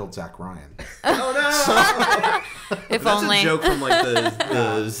 they would have killed Zach Ryan. Oh, no. If That's only. a joke from like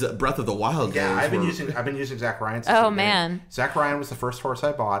the Breath of the Wild days. Yeah, I've been using Zach Ryan since Oh, man. Zach Ryan was the first horse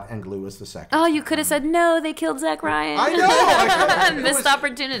I bought, and Glue was the second. Oh, you could have said, no, they killed Zach Ryan. I know. Missed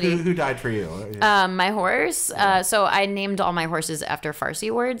opportunity. Who died for you? My horse. So I named all my horses after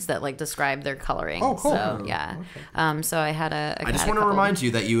Farsi words that like describe their coloring. Oh, cool. So, yeah. Okay. So I had a I just want to remind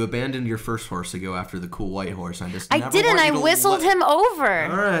you that you abandoned your first horse to go after the cool white horse. I didn't. I whistled him over.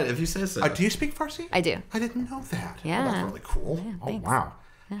 All right, if you say so. Do you speak Farsi? I do. I didn't know that. Yeah. Oh, that's really cool. Yeah, wow.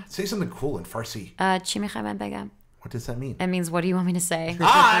 Yeah. Say something cool in Farsi. Chimicha. What does that mean? It means, what do you want me to say?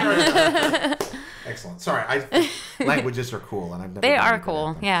 Excellent. Sorry, languages are cool, and I've never. They are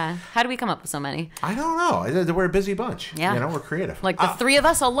cool. Yeah. How do we come up with so many? I don't know. We're a busy bunch. Yeah. We're creative. Like the 3 of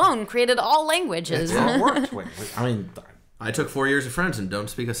us alone created all languages. It worked. I mean. I took 4 years of French and don't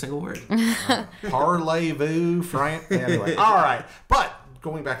speak a single word. Parlez-vous, Frank? Anyway, all right. But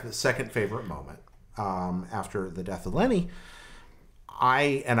going back to the second favorite moment after the death of Lenny,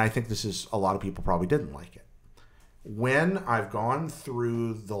 I think this is, a lot of people probably didn't like it. When I've gone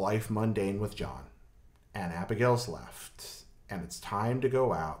through the life mundane with John, and Abigail's left, and it's time to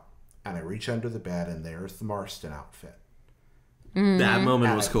go out, and I reach under the bed, and there's the Marston outfit. That moment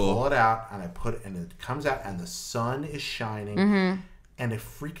And was I cool. pull it out, and I put it, and it comes out, and the sun is shining, and a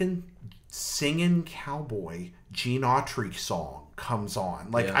freaking singing cowboy Gene Autry song comes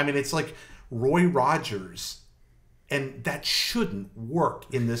on. Like, I mean, it's like Roy Rogers, and that shouldn't work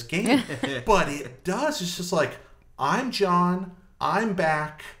in this game, but it does. It's just like, I'm John, I'm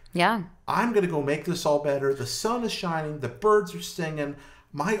back. Yeah. I'm going to go make this all better. The sun is shining. The birds are singing.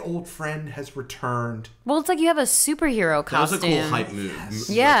 My old friend has returned. Well, it's like you have a superhero costume. That was a cool hype move.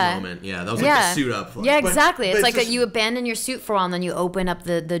 Yeah. Moment. Yeah, that was like the suit up. Like, yeah, exactly. but It's like just- you abandon your suit for a while, and then you open up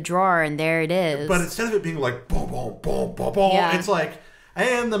the drawer, and there it is. But instead of it being like boom, boom, boom, boom, boom, Yeah. it's like,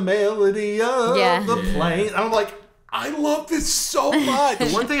 and the melody of Yeah. the plane. I'm like, I love this so much. The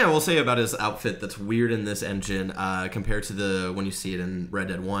one thing I will say about his outfit that's weird in this engine, compared to the when you see it in Red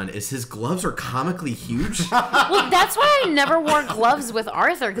Dead 1, is his gloves are comically huge. Well, that's why I never wore gloves with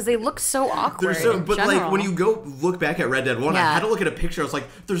Arthur, because they look so awkward. But like when you go look back at Red Dead 1, I Yeah. had to look at a picture. I was like,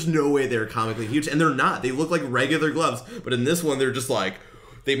 "There's no way they're comically huge," and they're not. They look like regular gloves, but in this one, they're just like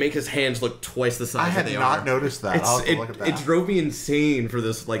they make his hands look twice the size. I had that they not are. noticed that. I'll have to look at that. It drove me insane for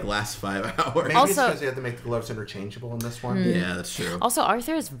this like last 5 hours. Maybe it's Also- because they had to make the gloves interchangeable in this one. Yeah, that's true. Also,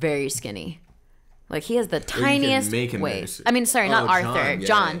 Arthur is very skinny. Like, he has the can tiniest make him waist. very- I mean, sorry, not Oh, Arthur. John,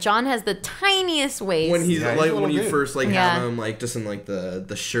 John. yeah. John has the tiniest waist. When he's Yeah, he's like a when little you dude. first like Yeah. have him like just in like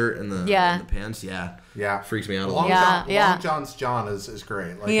the shirt and the, Yeah. and the pants, Yeah. freaks me out a Long, lot. Yeah, John, yeah. Long John's John is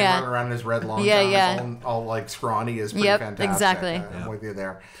great. Like, Yeah. him running around in his red long Yeah, John, yeah. all like scrawny is pretty Yep, fantastic. exactly. I'm with you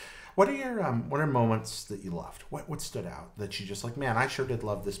there. What are moments that you loved? What stood out that you just like, man, I sure did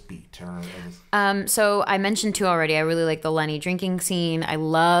love this beat? Or this... So I mentioned two already. I really like the Lenny drinking scene. I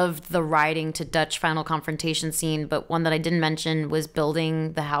loved the riding to Dutch final confrontation scene, but one that I didn't mention was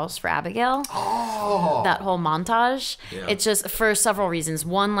building the house for Abigail. Oh, That whole montage. Yeah. It's just for several reasons.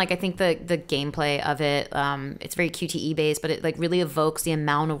 One, like I think the gameplay of it, it's very QTE based, but it like really evokes the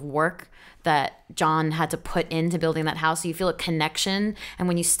amount of work that John had to put into building that house. So you feel a connection. And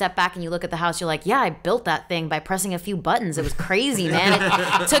when you step back and you look at the house, you're like, yeah, I built that thing by pressing a few buttons. It was crazy,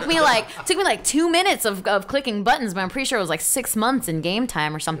 man. It took me like 2 minutes of clicking buttons, but I'm pretty sure it was like 6 months in game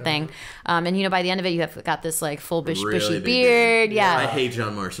time or something. And you know, by the end of it, you have got this like full bushy Really big beard. Yeah. I hate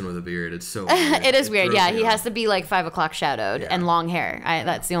John Marston with a beard. It's so weird. It is weird. throws Yeah, me he off. has to be like 5 o'clock shadowed and long hair.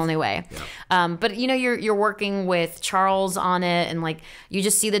 That's the only way. But you know, you're working with Charles on it, and like you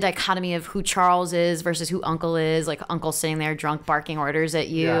just see the dichotomy of who Charles is versus who Uncle is. Like Uncle sitting there drunk, barking orders at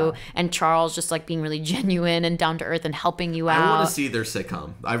you, Yeah. and Charles just like being really genuine and down to earth and helping you I out. want to see their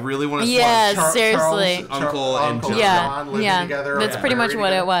sitcom. I really want to see Yes. Seriously. Uncle and John. Yeah, living yeah. together. That's pretty much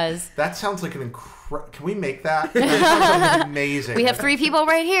what it was. That sounds like an Can we make that? That sounds like amazing. We have 3 people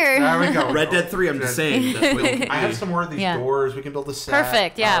right here. There we go. Red Dead 3, I'm just saying. That's what it I have some more of these Yeah. doors. We can build a set.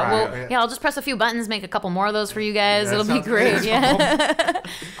 Perfect. Yeah. All right. Well, yeah. I'll just press a few buttons, make a couple more of those for you guys. That It'll be sounds great. good. Yeah.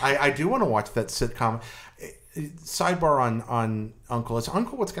 I do want to watch that sitcom. Sidebar on Uncle. Is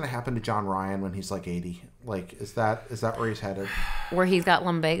Uncle what's going to happen to John Ryan when he's like 80? Like, is that where he's headed? Where he's got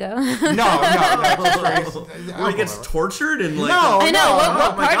lumbago. No. Where he gets tortured and like. No, I know.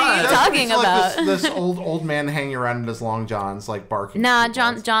 What my part are God. you That's- talking it's like about? this old man hanging around in his long johns, like barking. Nah, at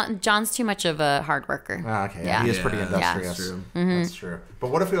people. John's too much of a hard worker. Okay, Yeah. he is pretty Yeah, industrious. that's true. That's true. But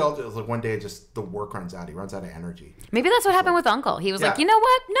what if we all just like one day just the work runs out? He runs out of energy. Maybe that's what happened with Uncle. He was like, Yeah. you know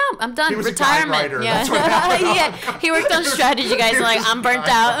what? No, I'm done. He was a guide Retirement. writer. Yeah. That's what happened. Yeah. He worked on strategy, guys. He Like, was I'm a burnt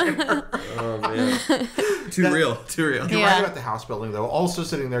guide out. Oh man. Too real. You're Yeah. right about the house building, though. Also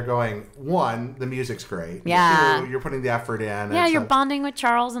sitting there going, one, the music's great. Yeah. 2, you're putting the effort in. Yeah, and you're so- bonding with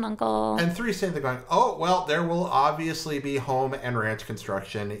Charles and Uncle. And 3, sitting there going, oh, well, there will obviously be home and ranch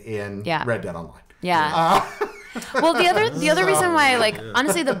construction in Yeah. Red Dead Online. Yeah. Well, the other reason why, like,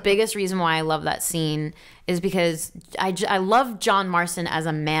 honestly, the biggest reason why I love that scene is because I love John Marston as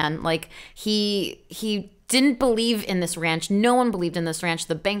a man. Like, he didn't believe in this ranch. No one believed in this ranch.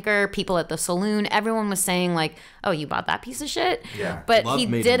 The banker, people at the saloon, everyone was saying like, "Oh, you bought that piece of shit." Yeah. But Love he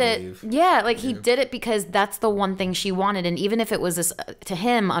made did him it. believe. Yeah, like he did it because that's the one thing she wanted. And even if it was this to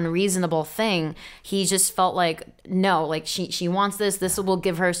him unreasonable thing, he just felt like, no, like she wants this. This will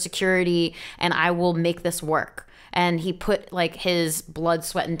give her security, and I will make this work. And he put like his blood,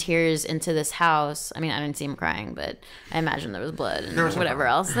 sweat, and tears into this house. I mean, I didn't see him crying, but I imagine there was blood and was some whatever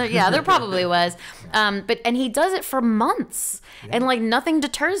crying. else. Yeah, there probably was. And he does it for months, and like nothing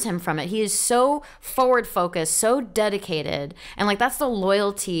deters him from it. He is so forward focused, so dedicated, and like that's the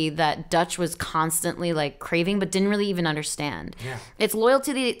loyalty that Dutch was constantly like craving, but didn't really even understand. Yeah. It's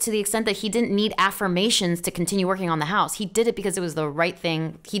loyalty to the extent that he didn't need affirmations to continue working on the house. He did it because it was the right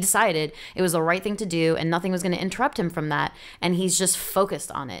thing. He decided it was the right thing to do, and nothing was going to interrupt interrupt him from that, and he's just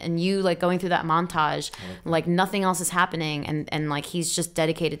focused on it. And you like going through that montage, like nothing else is happening, and like he's just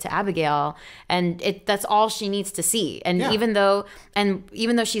dedicated to Abigail, and that's all she needs to see. And even though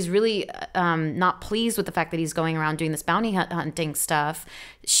she's really not pleased with the fact that he's going around doing this bounty hunting stuff,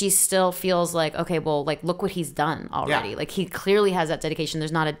 she still feels like, okay, well, like look what he's done already. Like he clearly has that dedication.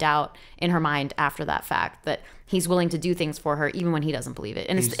 There's not a doubt in her mind after that fact that he's willing to do things for her even when he doesn't believe it.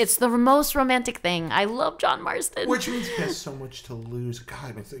 And it's the most romantic thing. I love John Marston. Which means he has so much to lose. God,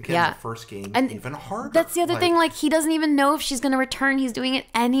 I mean, again, the first game, and even harder. That's the other thing. Like, he doesn't even know if she's going to return. He's doing it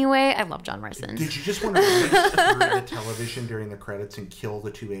anyway. I love John Marston. Did you just want to race through the television during the credits and kill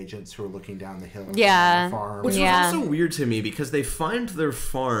the 2 agents who are looking down the hill on the farm? Which was also weird to me because they find their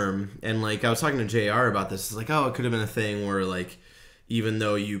farm, and, like, I was talking to JR about this. It's like, oh, it could have been a thing where, like, even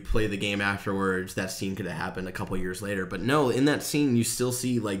though you play the game afterwards, that scene could have happened a couple years later. But no, in that scene, you still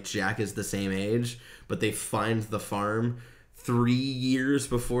see, like, Jack is the same age, but they find the farm 3 years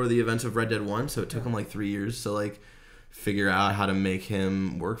before the events of Red Dead 1, so it took them, like, 3 years to, like, figure out how to make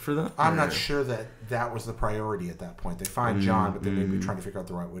him work for them. I'm not sure that was the priority at that point. They find John, but they may be trying to figure out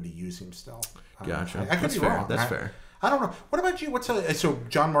the right way to use him still. Gotcha. I could be wrong. That's fair. I don't know. What about you? So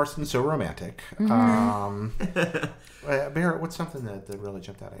John Marston's so romantic. Barrett, what's something that really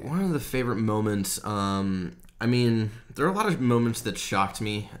jumped out at you? One of the favorite moments, I mean, there are a lot of moments that shocked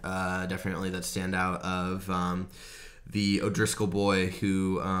me, definitely that stand out, of the O'Driscoll boy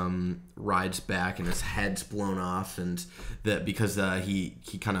who rides back and his head's blown off, and that because he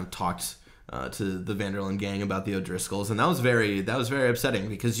kind of talked to the Vanderlyn gang about the O'Driscolls, and that was very upsetting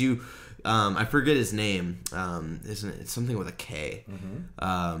because you. I forget his name. Isn't it? It's something with a K.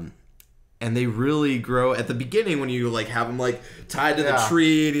 And they really grow at the beginning when you like have him like tied to the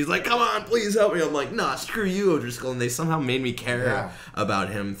tree and he's like, "Come on, please help me." I'm like, "Nah, screw you, O'Driscoll." And they somehow made me care about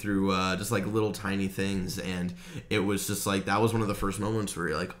him through just like little tiny things, and it was just like that was one of the first moments where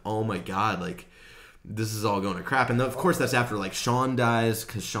you're like, "Oh my god, like this is all going to crap." And of course, that's after like Sean dies,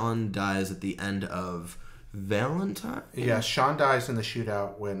 because Sean dies at the end of Valentine. Yeah, Sean dies in the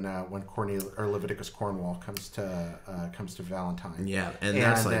shootout when Leviticus Cornwall comes to Valentine. Yeah, and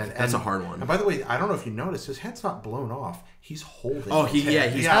that's a hard one. And by the way, I don't know if you noticed, his head's not blown off. He's holding. He's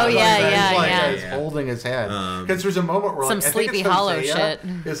he's holding his head because there's a moment where some Sleepy Hollow shit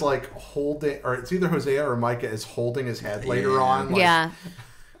is like holding, or it's either Hosea or Micah is holding his head later on. Like,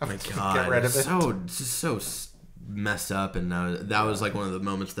 oh my god, get rid of it. So messed up, and that was like one of the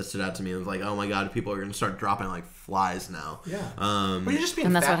moments that stood out to me. It was like, oh my god, people are going to start dropping like flies now. But you're just being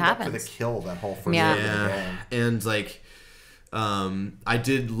fattened up for the kill that whole first game. And like I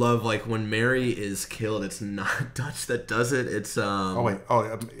did love like when Mary is killed, it's not Dutch that does it, it's when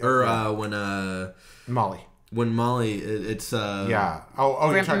Molly, it's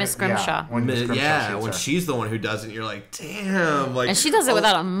Miss Grimshaw. When she's the one who does it, and you're like, damn, like, and she does it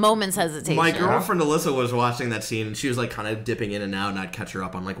without a moment's hesitation. My girlfriend Alyssa was watching that scene, and she was like kind of dipping in and out, and I'd catch her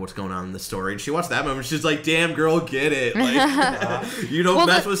up on like what's going on in the story. And she watched that moment, she's like, damn, girl, get it, like, you don't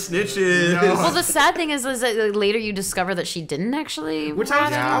mess with snitches. No. Well, the sad thing is that later you discover that she didn't actually. Which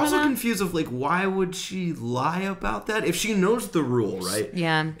I was also confused of like, why would she lie about that if she knows the rule, right?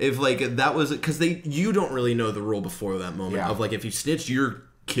 Yeah. If like that was because you don't really know the rule before that moment of like if you snitch you're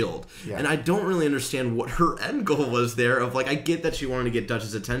killed, and I don't really understand what her end goal was there. Of like, I get that she wanted to get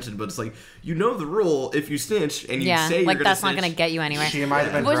Dutch's attention, but it's like, you know the rule, if you snitch and you say like you're that's snitch, not gonna get you anywhere. She might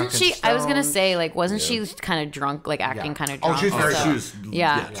have been wasn't she? I was gonna say like, wasn't she kind of drunk, like acting kind of drunk? She was very she was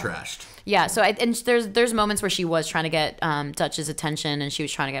trashed. Yeah, so and there's moments where she was trying to get Dutch's attention, and she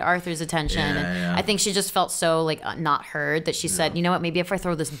was trying to get Arthur's attention, and I think she just felt so like not heard that she said, you know what, maybe if I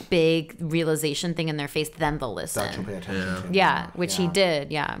throw this big realization thing in their face, then they'll listen. Dutch will pay attention to him. Which he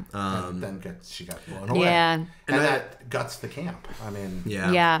did. And then she got blown away. And that guts the camp. I mean,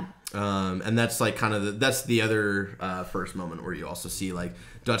 and that's like kind of that's the other first moment where you also see like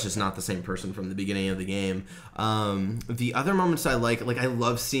Dutch is not the same person from the beginning of the game. The other moments I like I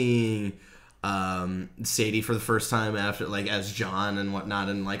love seeing Sadie for the first time after like as John and whatnot,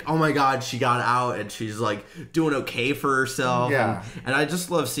 and like, oh my god, she got out and she's like doing okay for herself. And I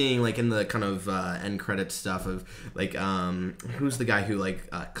just love seeing like in the kind of end credit stuff of like who's the guy who like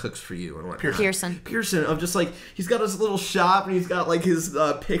cooks for you and what Pearson of just like he's got his little shop and he's got like his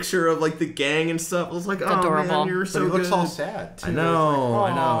picture of like the gang and stuff. I was like, oh adorable. Man, you're so he good. looks all sad too. I know,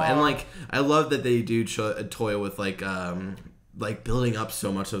 and like I love that they do toy with like building up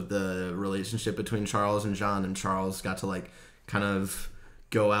so much of the relationship between Charles and John, and Charles got to like kind of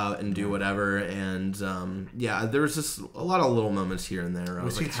go out and do whatever. And there was just a lot of little moments here and there. We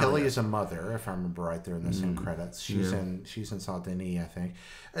see Tilly as a mother, if I remember right there in the same credits. She's in Saint Denis, I think.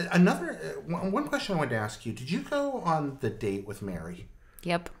 Another one question I wanted to ask you: did you go on the date with Mary?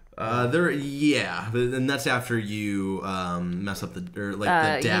 Yep. And that's after you mess up the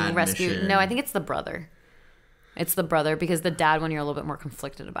dad mission. No, I think it's the brother. It's the brother because the dad one you're a little bit more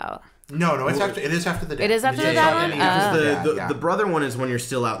conflicted about. No, it is after the dad. It is after the dad one? The brother one is when you're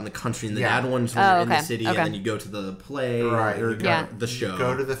still out in the country, and the dad one's when you're in the city, and then you go to the play or the show.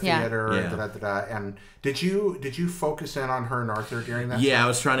 Go to the theater, and did you focus in on her and Arthur during that? Yeah, I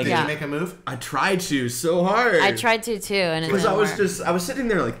was trying to Did you make a move? I tried to so hard. I tried to too, and because I was sitting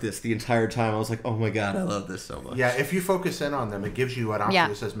there like this the entire time. I was like, oh my god, I love this so much. Yeah, if you focus in on them, it gives you an option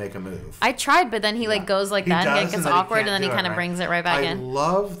that says make a move. I tried, but then he goes like that, and it gets awkward, and then he kind of brings it right back in. I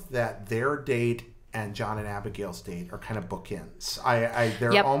love that their date and John and Abigail's date are kind of bookends.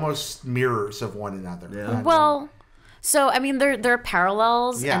 They're almost mirrors of one another. Yeah. Well, so I mean, they're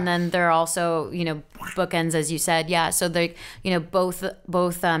parallels, and then they're also bookends, as you said. Yeah. So they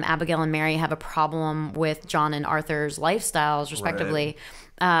both Abigail and Mary have a problem with John and Arthur's lifestyles, respectively.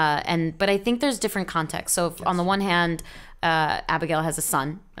 Right. But I think there's different contexts. So on the one hand, Abigail has a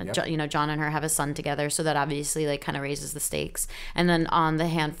son. John and her have a son together, so that obviously kind of raises the stakes. And then on the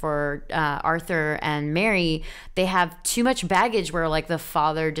hand for Arthur and Mary, they have too much baggage where the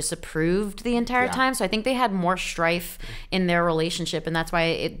father disapproved the entire time. So I think they had more strife in their relationship, and that's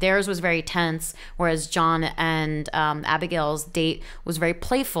why theirs was very tense, whereas John and Abigail's date was very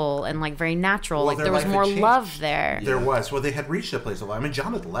playful and very natural. Well, there was more love there. There was. Well, they had reached a place of love. I mean,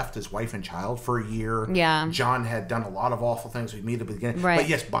 John had left his wife and child for a year. Yeah. John had done a lot of awful things we meet at the beginning. Right. But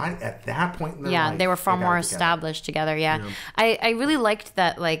yes, at that point in their life, they were far more established together. Yeah. I really liked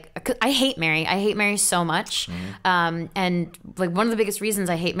that. I hate Mary. I hate Mary so much. Mm-hmm. And one of the biggest reasons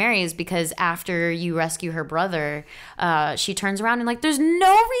I hate Mary is because after you rescue her brother, she turns around and there's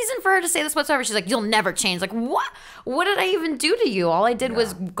no reason for her to say this whatsoever. She's like, "You'll never change." What? What did I even do to you? All I did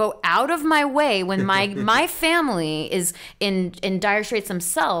was go out of my way when my family is in dire straits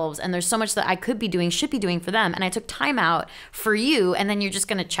themselves, and there's so much that I could be doing, should be doing for them, and I took time out for you, and then you're just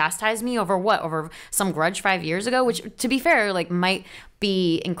going to chastise me over what? Over some grudge 5 years ago, which, to be fair, might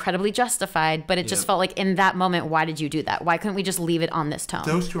be incredibly justified, but it just felt like in that moment, why did you do that? Why couldn't we just leave it on this tone?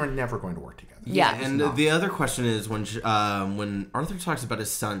 Those two are never going to work together. Yeah. And the other question is when Arthur talks about his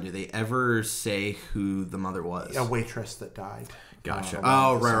son, do they ever say who the mother was? A waitress that died. Gotcha.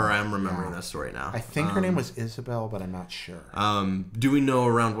 Right. I'm remembering that story now. I think her name was Isabel, but I'm not sure. Do we know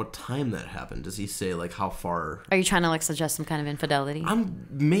around what time that happened? Does he say how far? Are you trying to suggest some kind of infidelity?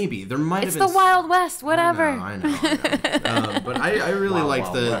 Maybe there might have been. It's the Wild West. Whatever. I know. But I really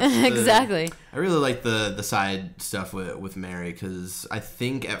like the exactly. I really like the side stuff with Mary, because I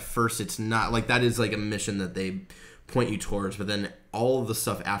think at first it's not that is a mission that they point you towards, but then all of the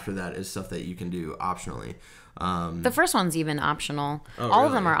stuff after that is stuff that you can do optionally. The first one's even optional. Oh, all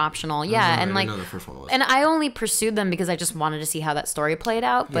of them are optional. Yeah, I and didn't know the first one was. And I only pursued them because I just wanted to see how that story played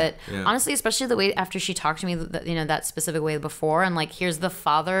out. But honestly, especially the way after she talked to me, that specific way before, and here's the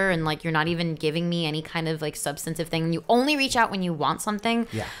father, and you're not even giving me any kind of substantive thing. You only reach out when you want something.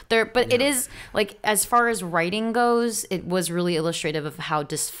 Yeah. It is as far as writing goes, it was really illustrative of how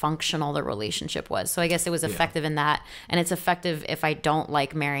dysfunctional the relationship was. So I guess it was effective in that, and it's effective if I don't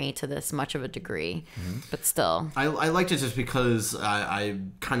like Mary to this much of a degree, but still. I liked it just because I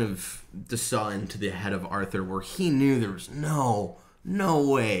kind of just saw into the head of Arthur where he knew there was no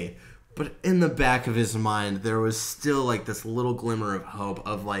way. But in the back of his mind, there was still this little glimmer of hope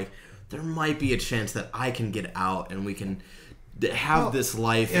of there might be a chance that I can get out and we can have this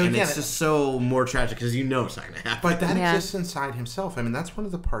life. And it's just so more tragic because it's not going to happen. But that exists inside himself. I mean, that's one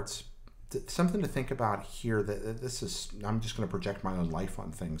of the parts, something to think about here. That this is, I'm just going to project my own life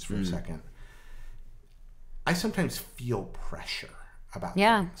on things for a second. I sometimes feel pressure about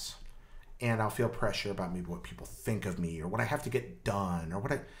things. And I'll feel pressure about maybe what people think of me or what I have to get done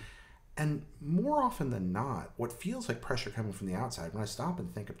or and more often than not, what feels like pressure coming from the outside, when I stop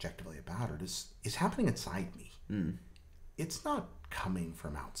and think objectively about it, is happening inside me. It's not coming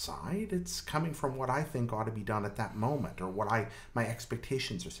from outside. It's coming from what I think ought to be done at that moment or what my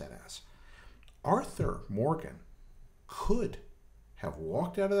expectations are set as. Arthur Morgan could have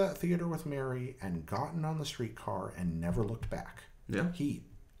walked out of that theater with Mary and gotten on the streetcar and never looked back. Yeah.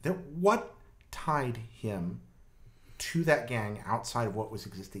 What tied him to that gang outside of what was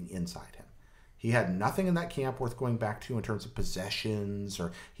existing inside him? He had nothing in that camp worth going back to in terms of possessions,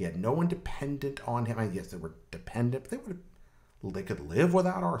 or he had no one dependent on him. I mean, yes, they were dependent, but they could live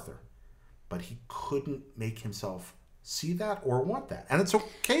without Arthur. But he couldn't make himself see that or want that. And it's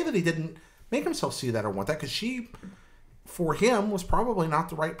okay that he didn't make himself see that or want that, because she, for him, was probably not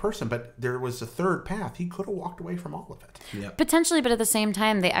the right person. But there was a third path. He could have walked away from all of it. Yep. Potentially, but at the same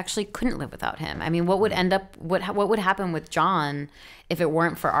time, they actually couldn't live without him. I mean, what would end up, what would happen with John if it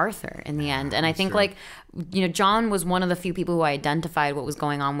weren't for Arthur in the end? And I think, like, you know, John was one of the few people who identified what was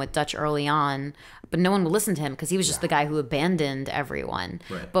going on with Dutch early on, but no one would listen to him because he was just the guy who abandoned everyone.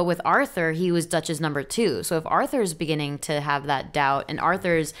 Right. But with Arthur, he was Dutch's number 2. So if Arthur's beginning to have that doubt, and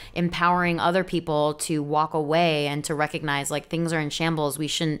Arthur's empowering other people to walk away and to recognize, like, things are in shambles, we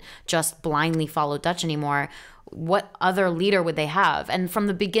shouldn't just blindly follow Dutch anymore, what other leader would they have? And from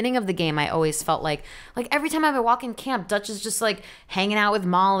the beginning of the game, I always felt like every time I would walk in camp, Dutch is just like hanging out with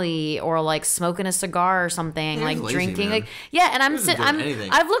Molly or like smoking a cigar or something, like lazy, drinking. man. Like, yeah, and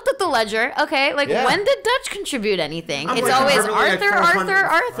I've looked at the ledger. Okay, like when did Dutch contribute anything? It's like, always like Arthur.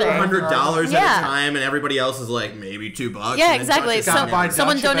 $400 at a time, and everybody else is like maybe $2. Yeah, and exactly.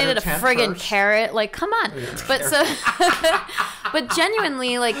 Someone donated a friggin' first. carrot. Like, come on. But so, but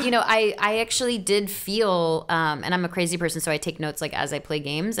genuinely, like, you know, I actually did feel, and I'm a crazy person, so I take notes like as I play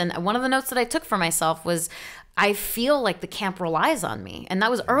games. And one of the notes that I took for myself was, I feel like the camp relies on me. And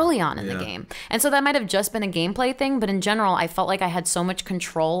that was early on in the game. And so that might have just been a gameplay thing, but in general, I felt like I had so much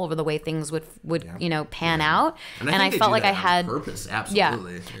control over the way things would you know, pan out. And I felt like I had purpose,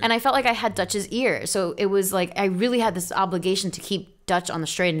 absolutely. Yeah. And I felt like I had Dutch's ear. So it was like I really had this obligation to keep Dutch on the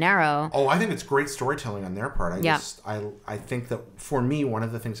straight and narrow. Oh, I think it's great storytelling on their part. I think that for me, one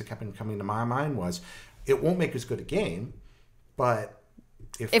of the things that kept coming to my mind was, it won't make as good a game, but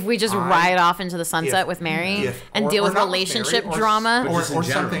if we just ride off into the sunset with Mary and deal with relationship drama or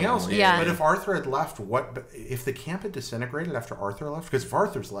something else. Yeah. But if Arthur had left, if the camp had disintegrated after Arthur left? Because if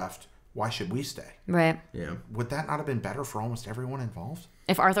Arthur's left, why should we stay? Right. Yeah. Would that not have been better for almost everyone involved?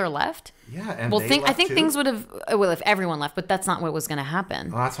 If Arthur left? Yeah, and I think too. Things would have. Well, if everyone left, but that's not what was going to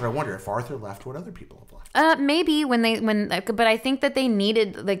happen. Well, that's what I wonder. If Arthur left, would other people have left? Maybe but I think that they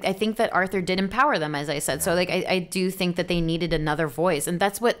needed, like, I think that Arthur did empower them, as I said. Yeah. So, like, I do think that they needed another voice. And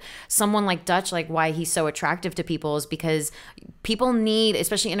that's what someone like Dutch, like, why he's so attractive to people is because people need,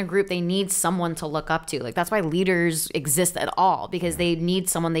 especially in a group, they need someone to look up to. Like, that's why leaders exist at all, because they need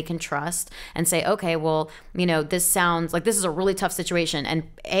someone they can trust and say, okay, well, you know, this sounds like this is a really tough situation. And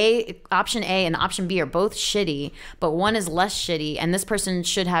option A and option B are both shitty, but one is less shitty. And this person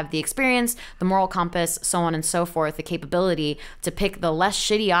should have the experience, the moral compass, so on and so forth, the capability to pick the less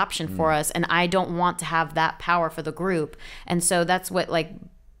shitty option for us, and I don't want to have that power for the group. And so that's what, like,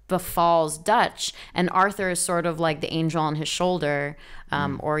 befalls Dutch, and Arthur is sort of like the angel on his shoulder,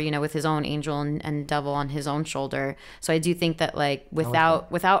 or, you know, with his own angel and devil on his own shoulder. So I do think that, like,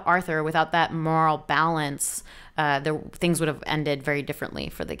 without Arthur, without that moral balance, things would have ended very differently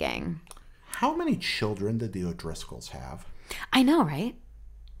for the gang. How many children did the O'Driscolls have? I know, right?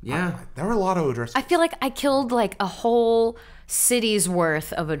 Yeah. There were a lot of O'Driscolls. I feel like I killed like a whole city's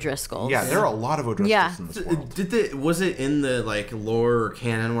worth of O'Driscolls. Yeah, there are a lot of O'Driscolls in this world. Was it in the, like, lore or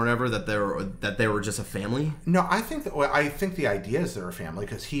canon or whatever that they were just a family? No, I think the idea is they're a family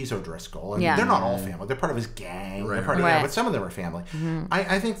because he's O'Driscoll, and they're not all family. They're part of his gang. Right. They're part of but some of them are family. Mm-hmm.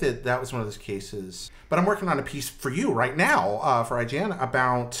 I think that was one of those cases. But I'm working on a piece for you right now for IGN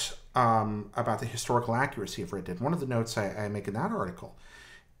about the historical accuracy of Red Dead. One of the notes I make in that article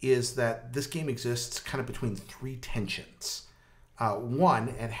is that this game exists kind of between 3 tensions. One,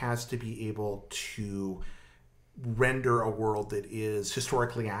 it has to be able to render a world that is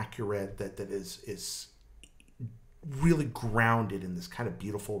historically accurate, that is really grounded in this kind of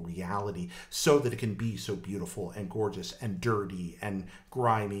beautiful reality, so that it can be so beautiful and gorgeous and dirty and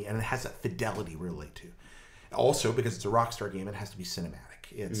grimy, and it has that fidelity really too. Also, because it's a Rockstar game, it has to be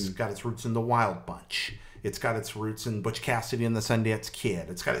cinematic. It's got its roots in the Wild Bunch. It's got its roots in Butch Cassidy and the Sundance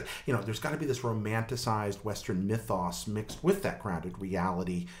Kid. It's got, there's got to be this romanticized Western mythos mixed with that grounded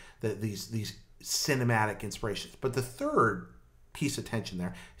reality, that these cinematic inspirations. But the third piece of tension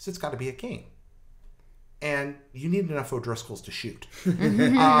there is it's got to be a game. And you need enough O'Driscolls to shoot.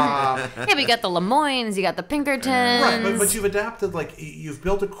 Yeah, but you got the Lemoynes, you got the Pinkertons. Right, but you've adapted, like, you've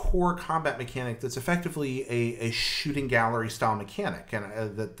built a core combat mechanic that's effectively a shooting gallery style mechanic,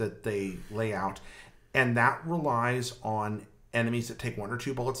 and that they lay out. And that relies on enemies that take 1 or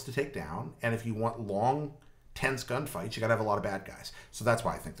 2 bullets to take down. And if you want long, tense gunfights, you got to have a lot of bad guys. So that's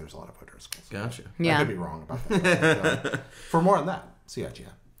why I think there's a lot of O'Driscolls. Gotcha. I could be wrong about that. But, for more on that, see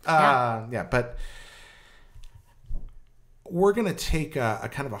IGN. But we're going to take a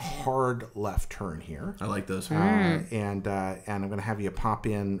kind of a hard left turn here. I like those. And I'm going to have you pop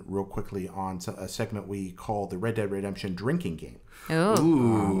in real quickly on a segment we call the Red Dead Redemption drinking game.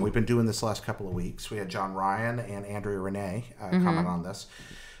 Ooh. We've been doing this the last couple of weeks. We had John Ryan and Andrea Renee comment on this.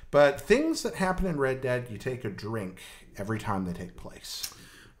 But things that happen in Red Dead, you take a drink every time they take place.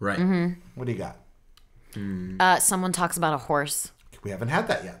 Right. What do you got? Someone talks about a horse. We haven't had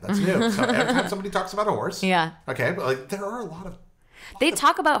that yet. That's new. So every time somebody talks about a horse. Yeah. Okay, but like there are a lot of... They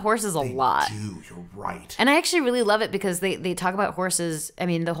talk about horses a lot. They do, you're right. And I actually really love it because they talk about horses. I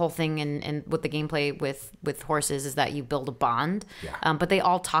mean, the whole thing and with the gameplay with horses is that you build a bond. Yeah. But they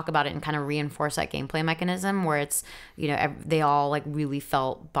all talk about it and kind of reinforce that gameplay mechanism where it's, they all like really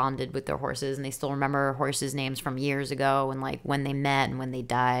felt bonded with their horses and they still remember horses' names from years ago and like when they met and when they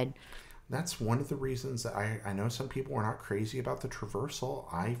died. That's one of the reasons that I know some people were not crazy about the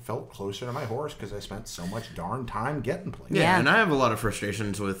traversal. I felt closer to my horse because I spent so much darn time getting places. Yeah, and I have a lot of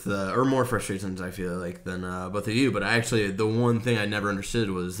frustrations with, or more frustrations I feel like than both of you. But the one thing I never understood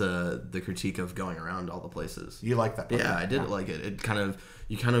was the critique of going around all the places. You like that part? Yeah, I did like it.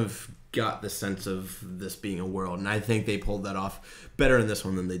 You kind of got the sense of this being a world, and I think they pulled that off better in this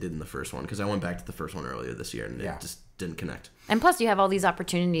one than they did in the first one because I went back to the first one earlier this year and it just didn't connect. And plus, you have all these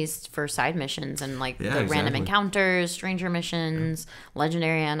opportunities for side missions and like random encounters, stranger missions,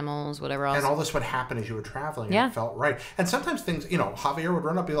 legendary animals, whatever else. And all this would happen as you were traveling. And it felt right. And sometimes things, Javier would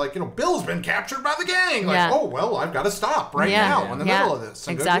run up and be like, Bill's been captured by the gang. Like, oh, well, I've got to stop right now in the middle of this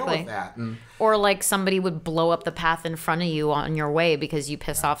and go deal with that. And, or like somebody would blow up the path in front of you on your way because you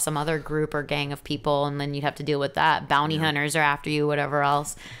piss off some other group or gang of people, and then you'd have to deal with that. Bounty hunters are after you, whatever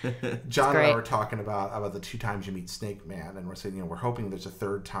else. John and I were talking about the 2 times you meet Snake Man, and we're saying, we're hoping there's a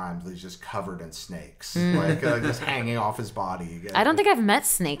third time that he's just covered in snakes, like just hanging off his body. I don't think I've met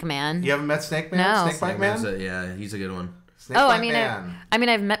Snake Man. You haven't met Snake Man? No. Snake Bite Man? Yeah, he's a good one.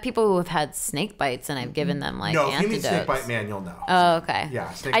 I've met people who have had snake bites and I've given them like antidotes. No, if you meet Snake Bite Man, you'll know. Oh, okay.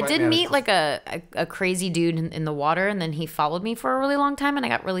 Yeah, Snake I Bite did Man meet like a crazy dude in the water, and then he followed me for a really long time, and I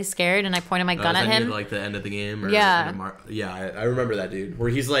got really scared, and I pointed my gun at him. Like the end of the game? Or yeah. I remember that dude. Where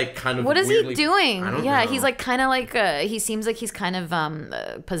he's like kind of. What is he doing? I don't know. He's like kind of like he seems like he's kind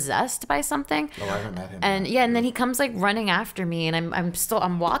of possessed by something. Oh, I haven't met him. And and then he comes like running after me, and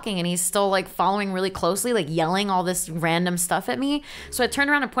I'm walking, and he's still like following really closely, like yelling all this random stuff at me. So I turned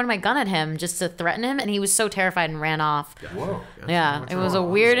around and pointed my gun at him just to threaten him, and he was so terrified and ran off. Whoa. Yeah, it was a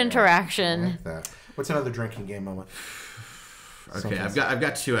weird interaction. I like that. What's another drinking game moment? Okay, I've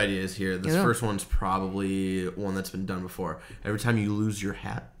got 2 ideas here. This first one's probably one that's been done before. Every time you lose your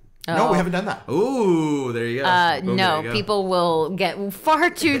hat. No, we haven't done that. Ooh, there you go. No, people will get far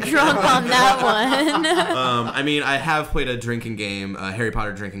too drunk on that one. I mean, I have played a drinking game, a Harry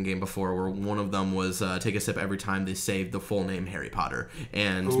Potter drinking game before, where one of them was take a sip every time they saved the full name Harry Potter.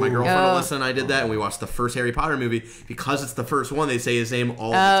 And my girlfriend Alyssa and I did that, and we watched the first Harry Potter movie. Because it's the first one, they say his name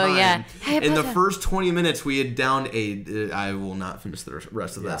all the time. Yeah. In the first 20 minutes, we had downed I will not finish the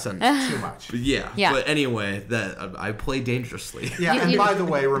rest of that sentence. Too much. But yeah. But anyway, I play dangerously. Yeah, and by the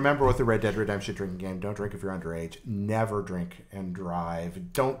way, remember with the Red Dead Redemption drinking game, don't drink if you're underage. Never drink and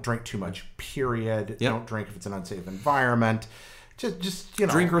drive. Don't drink too much, period. Don't drink if it's an unsafe environment. Just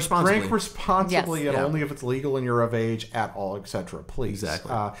drink responsibly. Drink responsibly, Yes. and only if it's legal and you're of age at all, etc. Please.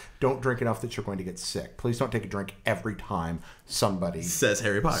 Exactly. Don't drink enough that you're going to get sick. Please don't take a drink every time somebody says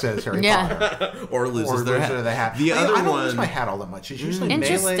Harry Potter. Potter. or loses their hat. The other I don't lose my hat all that much. It's usually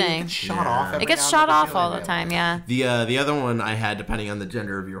Interesting. melee. It gets shot off. It gets shot off all the time, yeah. The other one I had, depending on the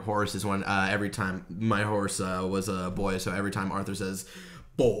gender of your horse, is when every time my horse was a boy, so every time Arthur says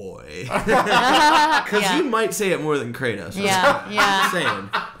boy, because he might say it more than Kratos. Yeah. I'm saying.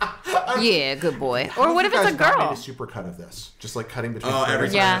 Yeah, good boy. Or what if it's a girl? Made a supercut of this, just like cutting between. Every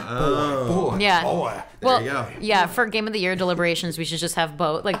time. Yeah. Boy. Yeah. Boy. Well, you go. yeah, for Game of the Year deliberations, we should just have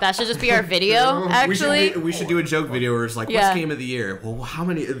both. Like, that should just be our video, actually. We should do a joke video where it's like, what's Game of the Year? Well, how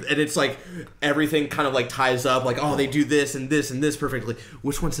many? And it's like, everything kind of like ties up. Like, they do this and this and this perfectly.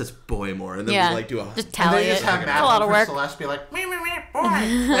 Which one says boy more? And then we like do a... Just tally it. Just have It's a lot of work. Celeste be like, me,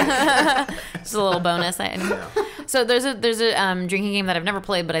 boy. Just a little bonus. So there's a drinking game that I've never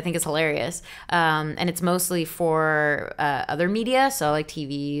played, but I think it's hilarious. And it's mostly for other media, so like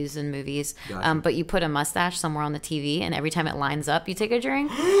TVs and movies. Gotcha. But you put a mustache somewhere on the TV, and every time it lines up, you take a drink.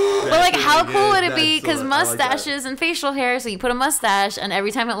 But like, how cool would it be? Because mustaches and facial hair, so you put a mustache, and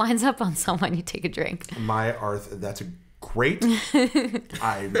every time it lines up on someone, you take a drink. That's a great.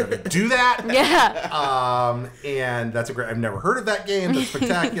 I'm gonna do that. Yeah. And that's a great. I've never heard of that game. That's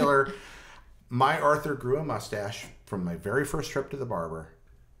spectacular. My Arthur grew a mustache from my very first trip to the barber.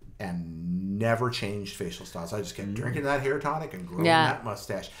 and never changed facial styles. I just kept drinking that hair tonic and growing that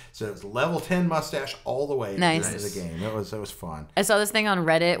mustache. So it was level 10 mustache all the way into the game. It was fun. I saw this thing on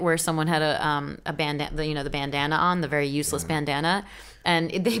Reddit where someone had a bandana, the bandana on, the very useless bandana.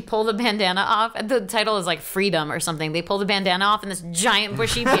 And they pull the bandana off. The title is like Freedom or something. They pull the bandana off, and this giant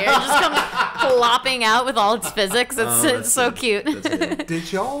bushy beard just comes plopping out with all its physics. It's so cute.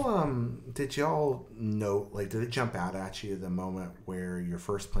 Did y'all know? Like, did it jump out at you the moment where you're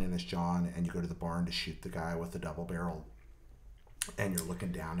first playing as John and you go to the barn to shoot the guy with the double barrel, and you're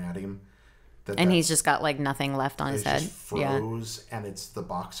looking down at him, and he's just got like nothing left on his head. Just froze, and it's the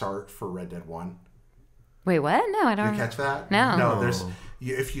box art for Red Dead 1. Wait, what? No, I don't. Did you catch that? No.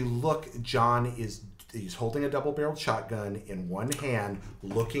 If you look, John he's holding a double-barreled shotgun in one hand,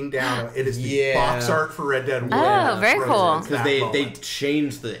 looking down. It is the box art for Red Dead 1. Oh, very cool. Because they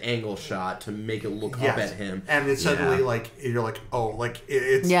changed the angle shot to make it look up at him, and then suddenly you're like, oh, like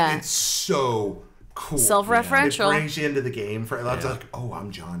it's so cool. Self-referential. It brings you into the game. It's like, oh,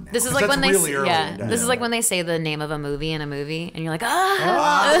 I'm John now. This is like when they This is like when they say the name of a movie in a movie, and you're like,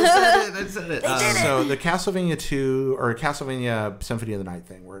 that's it. So the Castlevania 2 or Castlevania Symphony of the Night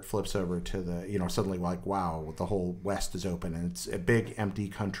thing, where it flips over to the, suddenly like, wow, the whole West is open, and it's a big empty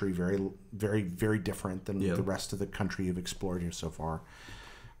country, very, very, very different than the rest of the country you've explored here so far.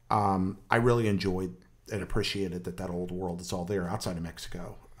 I really enjoyed and appreciated that old world is all there outside of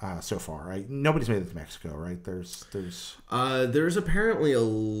Mexico. So far, right? Nobody's made it to Mexico, right? There's apparently a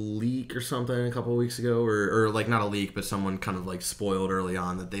leak or something a couple of weeks ago, or like not a leak, but someone kind of like spoiled early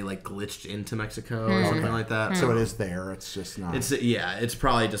on that they like glitched into Mexico or something like that. So it is there. It's just not. It's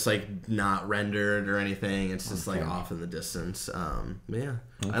probably just like not rendered or anything. It's just like off in the distance. I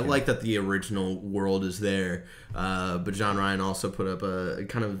like that the original world is there, but John Ryan also put up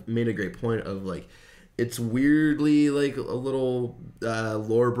made a great point of like, it's weirdly like a little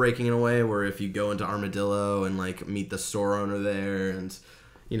lore breaking in a way, where if you go into Armadillo and like meet the store owner there, and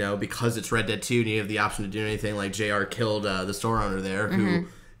because it's Red Dead 2 and you have the option to do anything, like JR killed the store owner there, who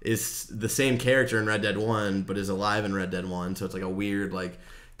is the same character in Red Dead 1 but is alive in Red Dead 1, so it's like a weird like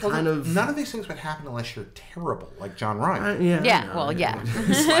none of these things would happen unless you're terrible, like John Ryan.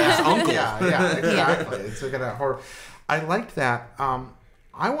 His uncle. Yeah, exactly. It's like a horror. I liked that.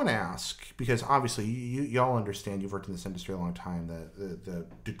 I want to ask, because obviously y'all understand, you've worked in this industry a long time, the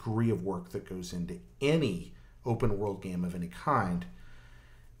degree of work that goes into any open world game of any kind.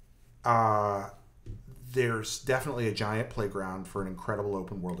 There's definitely a giant playground for an incredible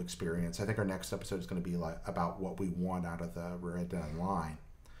open world experience. I think our next episode is going to be about what we want out of the Red Dead Online.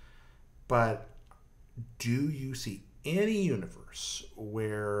 But do you see any universe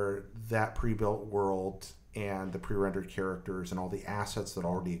where that pre-built world and the pre-rendered characters and all the assets that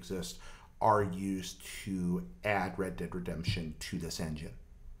already exist are used to add Red Dead Redemption to this engine?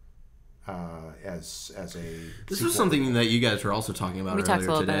 As a this was something that you guys were also talking about. We talked a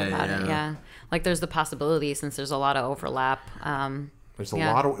little today. bit about it. Yeah, like there's the possibility, since there's a lot of overlap. There's it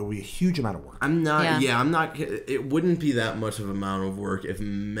would be a huge amount of work. I'm not. It wouldn't be that much of an amount of work if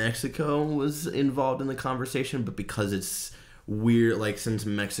Mexico was involved in the conversation, but because it's weird, like since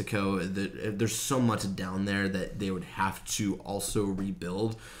Mexico, there's so much down there that they would have to also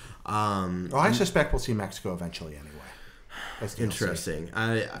rebuild. I suspect we'll see Mexico eventually anyway. That's interesting.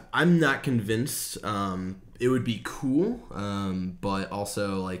 I'm not convinced. It would be cool, but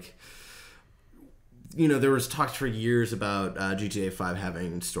also like, there was talks for years about GTA 5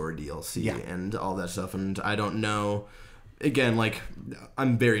 having story DLC and all that stuff, and I don't know. Again, like,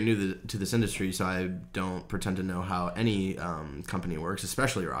 I'm very new to this industry, so I don't pretend to know how any company works,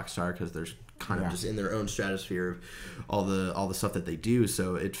 especially Rockstar, because they're kind of just in their own stratosphere of all the stuff that they do.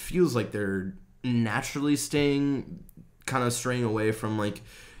 So it feels like they're naturally straying away from like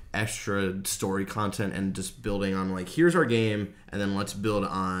extra story content and just building on like, here's our game, and then let's build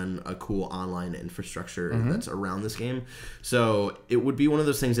on a cool online infrastructure that's around this game. So it would be one of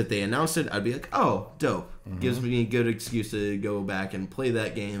those things that they announced it, I'd be like, oh, dope. Gives me a good excuse to go back and play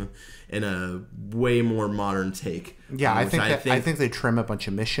that game in a way more modern take. Yeah, I think they trim a bunch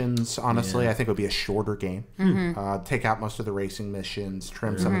of missions, honestly. I think it would be a shorter game. Take out most of the racing missions,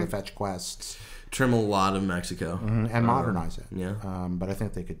 trim some of the fetch quests. Trim a lot of Mexico. And modernize it. Yeah. But I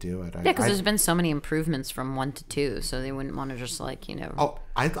think they could do it. Because there's been so many improvements from 1 to 2, so they wouldn't want to just like, Oh,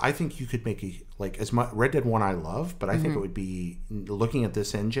 I think you could make as much Red Dead 1 I love, but I think it would be, looking at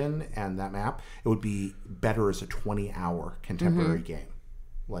this engine and that map, it would be better as a 20-hour contemporary game.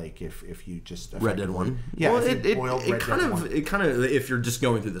 Like if you just Red Dead 1. Yeah, well, it kind of if you're just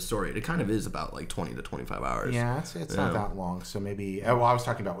going through the story, it kind of is about like 20 to 25 hours. Yeah, it's not that long. So maybe well, I was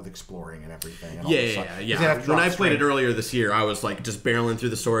talking about with exploring and everything. And Yeah. When I played it earlier this year, I was like just barreling through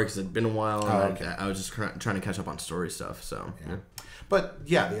the story because it'd been a while, and I was just trying to catch up on story stuff. So yeah. But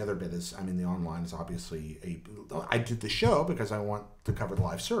yeah, the other bit is, I mean, the online is obviously I did the show because I want to cover the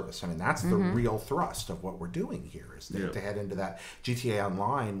live service. I mean, that's the real thrust of what we're doing here is to head into that. GTA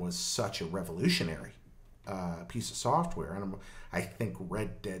Online was such a revolutionary piece of software, and I think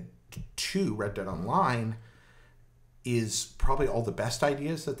Red Dead Online is probably all the best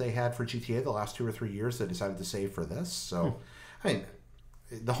ideas that they had for GTA the last 2 or 3 years they decided to save for this. So, I mean,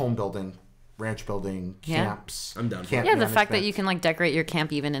 the home building, ranch building, camps. I'm down. Yeah, the fact that you can like decorate your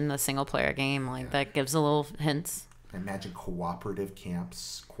camp even in the single player game, like that gives a little hints. Imagine cooperative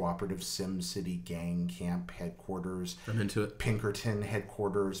camps, cooperative SimCity gang camp headquarters. I'm into it. Pinkerton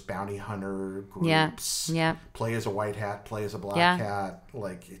headquarters, bounty hunter groups. Yeah. Play as a white hat, play as a black hat.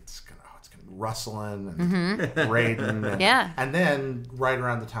 Like it's gonna be rustling and raiding. And then right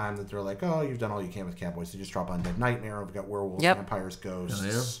around the time that they're like, oh, you've done all you can with Cowboys, they just drop Undead Nightmare. We've got werewolves, vampires,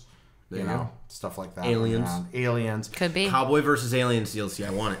 ghosts. You know, stuff like that. Aliens. Could be. Cowboy versus Aliens DLC.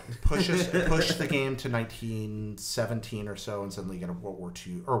 I want it. Push the game to 1917 or so, and suddenly you get a World War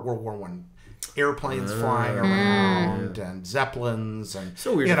II or World War I. Airplanes flying around and zeppelins and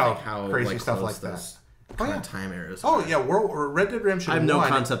so weird to think how crazy stuff like that. Kind of time eras. Oh yeah, Red Dead Redemption 1 I have no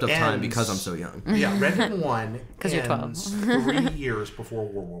concept of time because I'm so young. Yeah, Red Dead 1 because you're 12. 3 years before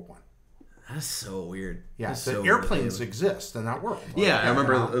World War I. That's so weird. Yeah, so airplanes exist in that world. Yeah, I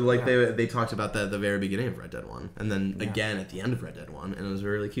remember they talked about that at the very beginning of Red Dead 1, and then again at the end of Red Dead 1, and it was a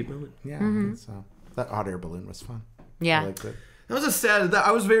really cute moment. Yeah, so that hot air balloon was fun. Yeah, I liked it. That was a sad.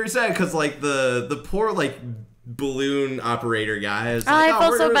 I was very sad because like the poor like balloon operator guy is I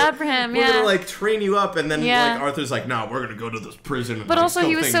felt so bad for him. We're gonna like train you up, and then like Arthur's like, no, we're gonna go to this prison. And, but like, also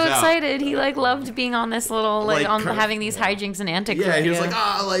he was so excited. He like loved being on this little having these hijinks and antics. Yeah, he was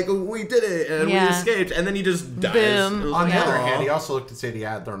like, we did it and we escaped, and then he just dies. Boom. On the other hand, he also looked at Sadie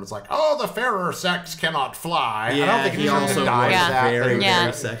Adler and was like, oh, the fairer sex cannot fly. Yeah, I don't think he also died very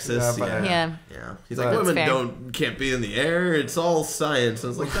that. sexist. Yeah. He's like, women can't be in the air. It's all science.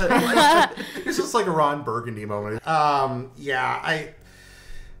 And it's like that. It's just like a Ron Burgundy moment.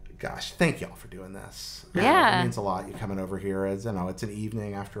 Gosh, thank y'all for doing this. Yeah. It means a lot. You coming over here as it's an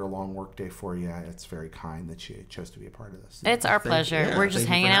evening after a long work day for you. It's very kind that you chose to be a part of this. It's our pleasure. We're just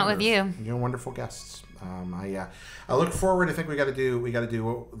hanging out with you. You're wonderful guests. I look forward. I think we got to do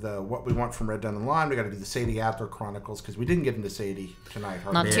what we want from Red Dead Online. We got to do the Sadie Adler Chronicles because we didn't get into Sadie tonight.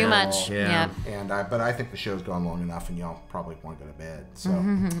 Not too much. Yeah. But I think the show's gone long enough, and y'all probably want to go to bed.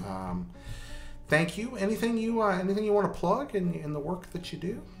 So. Thank you. Anything you want to plug in the work that you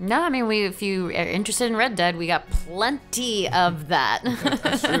do? No, I mean, if you are interested in Red Dead, we got plenty of that.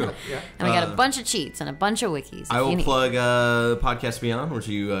 That's true. Yeah. And we got a bunch of cheats and a bunch of wikis. I will plug Podcast Beyond, which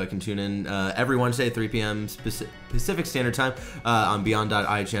you can tune in every Wednesday at 3 p.m. Pacific Standard Time on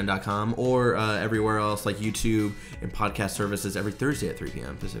beyond.ign.com or everywhere else like YouTube and podcast services every Thursday at 3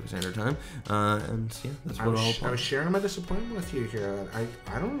 p.m. Pacific Standard Time. That's what I was sharing my disappointment with you here.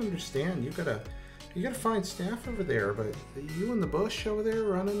 I don't understand. You got to find staff over there, but you and the Bush over there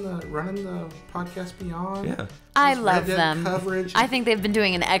running the Podcast Beyond. Yeah, I love them. Coverage. I think they've been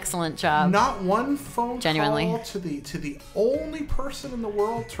doing an excellent job. Not one phone call to the only person in the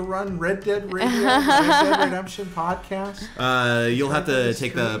world to run Red Dead Radio, Red Dead Redemption podcast. You'll have to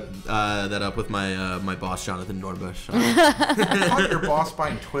take that up with my boss Jonathan Norbush. I thought your boss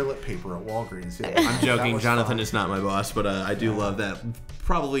buying toilet paper at Walgreens. I'm joking. Jonathan is not my boss, but I do love that.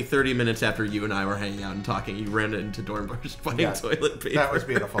 Probably 30 minutes after you and I were hanging out and talking, you ran into Dornbush buying toilet paper. That was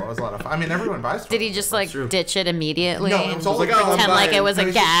beautiful. It was a lot of fun. I mean, everyone buys toilet paper. Did he just ditch it immediately? No, it was all pretend like it was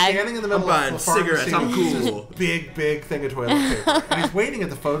a gag. Standing in the middle of the cigarettes. I'm cool. Big thing of toilet paper. And he's waiting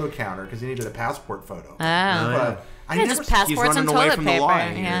at the photo counter because he needed a passport photo. But just passports and toilet paper.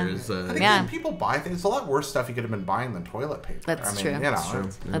 I think people buy things. It's a lot worse stuff he could have been buying than toilet paper. That's true.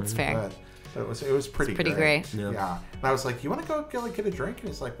 That's fair. But it was pretty great. Yeah. And I was like, you want to go get a drink? And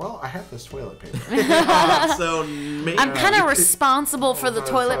he's like, well, I have this toilet paper. So I'm kind of responsible for the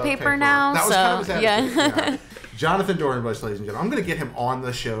toilet paper now. That was kind of his attitude. Yeah. Jonathan Dornbush, ladies and gentlemen. I'm going to get him on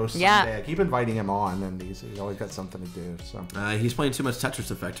the show someday. Yeah. I keep inviting him on, and he's always got something to do. So he's playing too much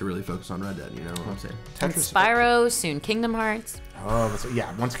Tetris Effect to really focus on Red Dead. You know what I'm saying? Tetris Spyro, soon Kingdom Hearts. Oh,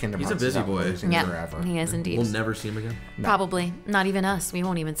 once Kingdom Hearts. He's a busy boy. Yeah, he is indeed. We'll never see him again. No. Probably. Not even us. We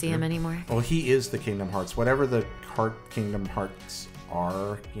won't even see him anymore. Well, he is the Kingdom Hearts. Whatever the Kingdom Hearts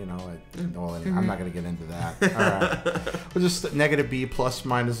R, you know. Well, I'm not going to get into that. All right. We'll just negative B plus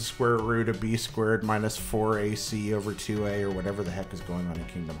minus the square root of B squared minus 4AC over 2A, or whatever the heck is going on in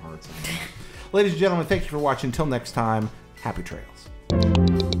Kingdom Hearts. Ladies and gentlemen, thank you for watching. Until next time, happy trails.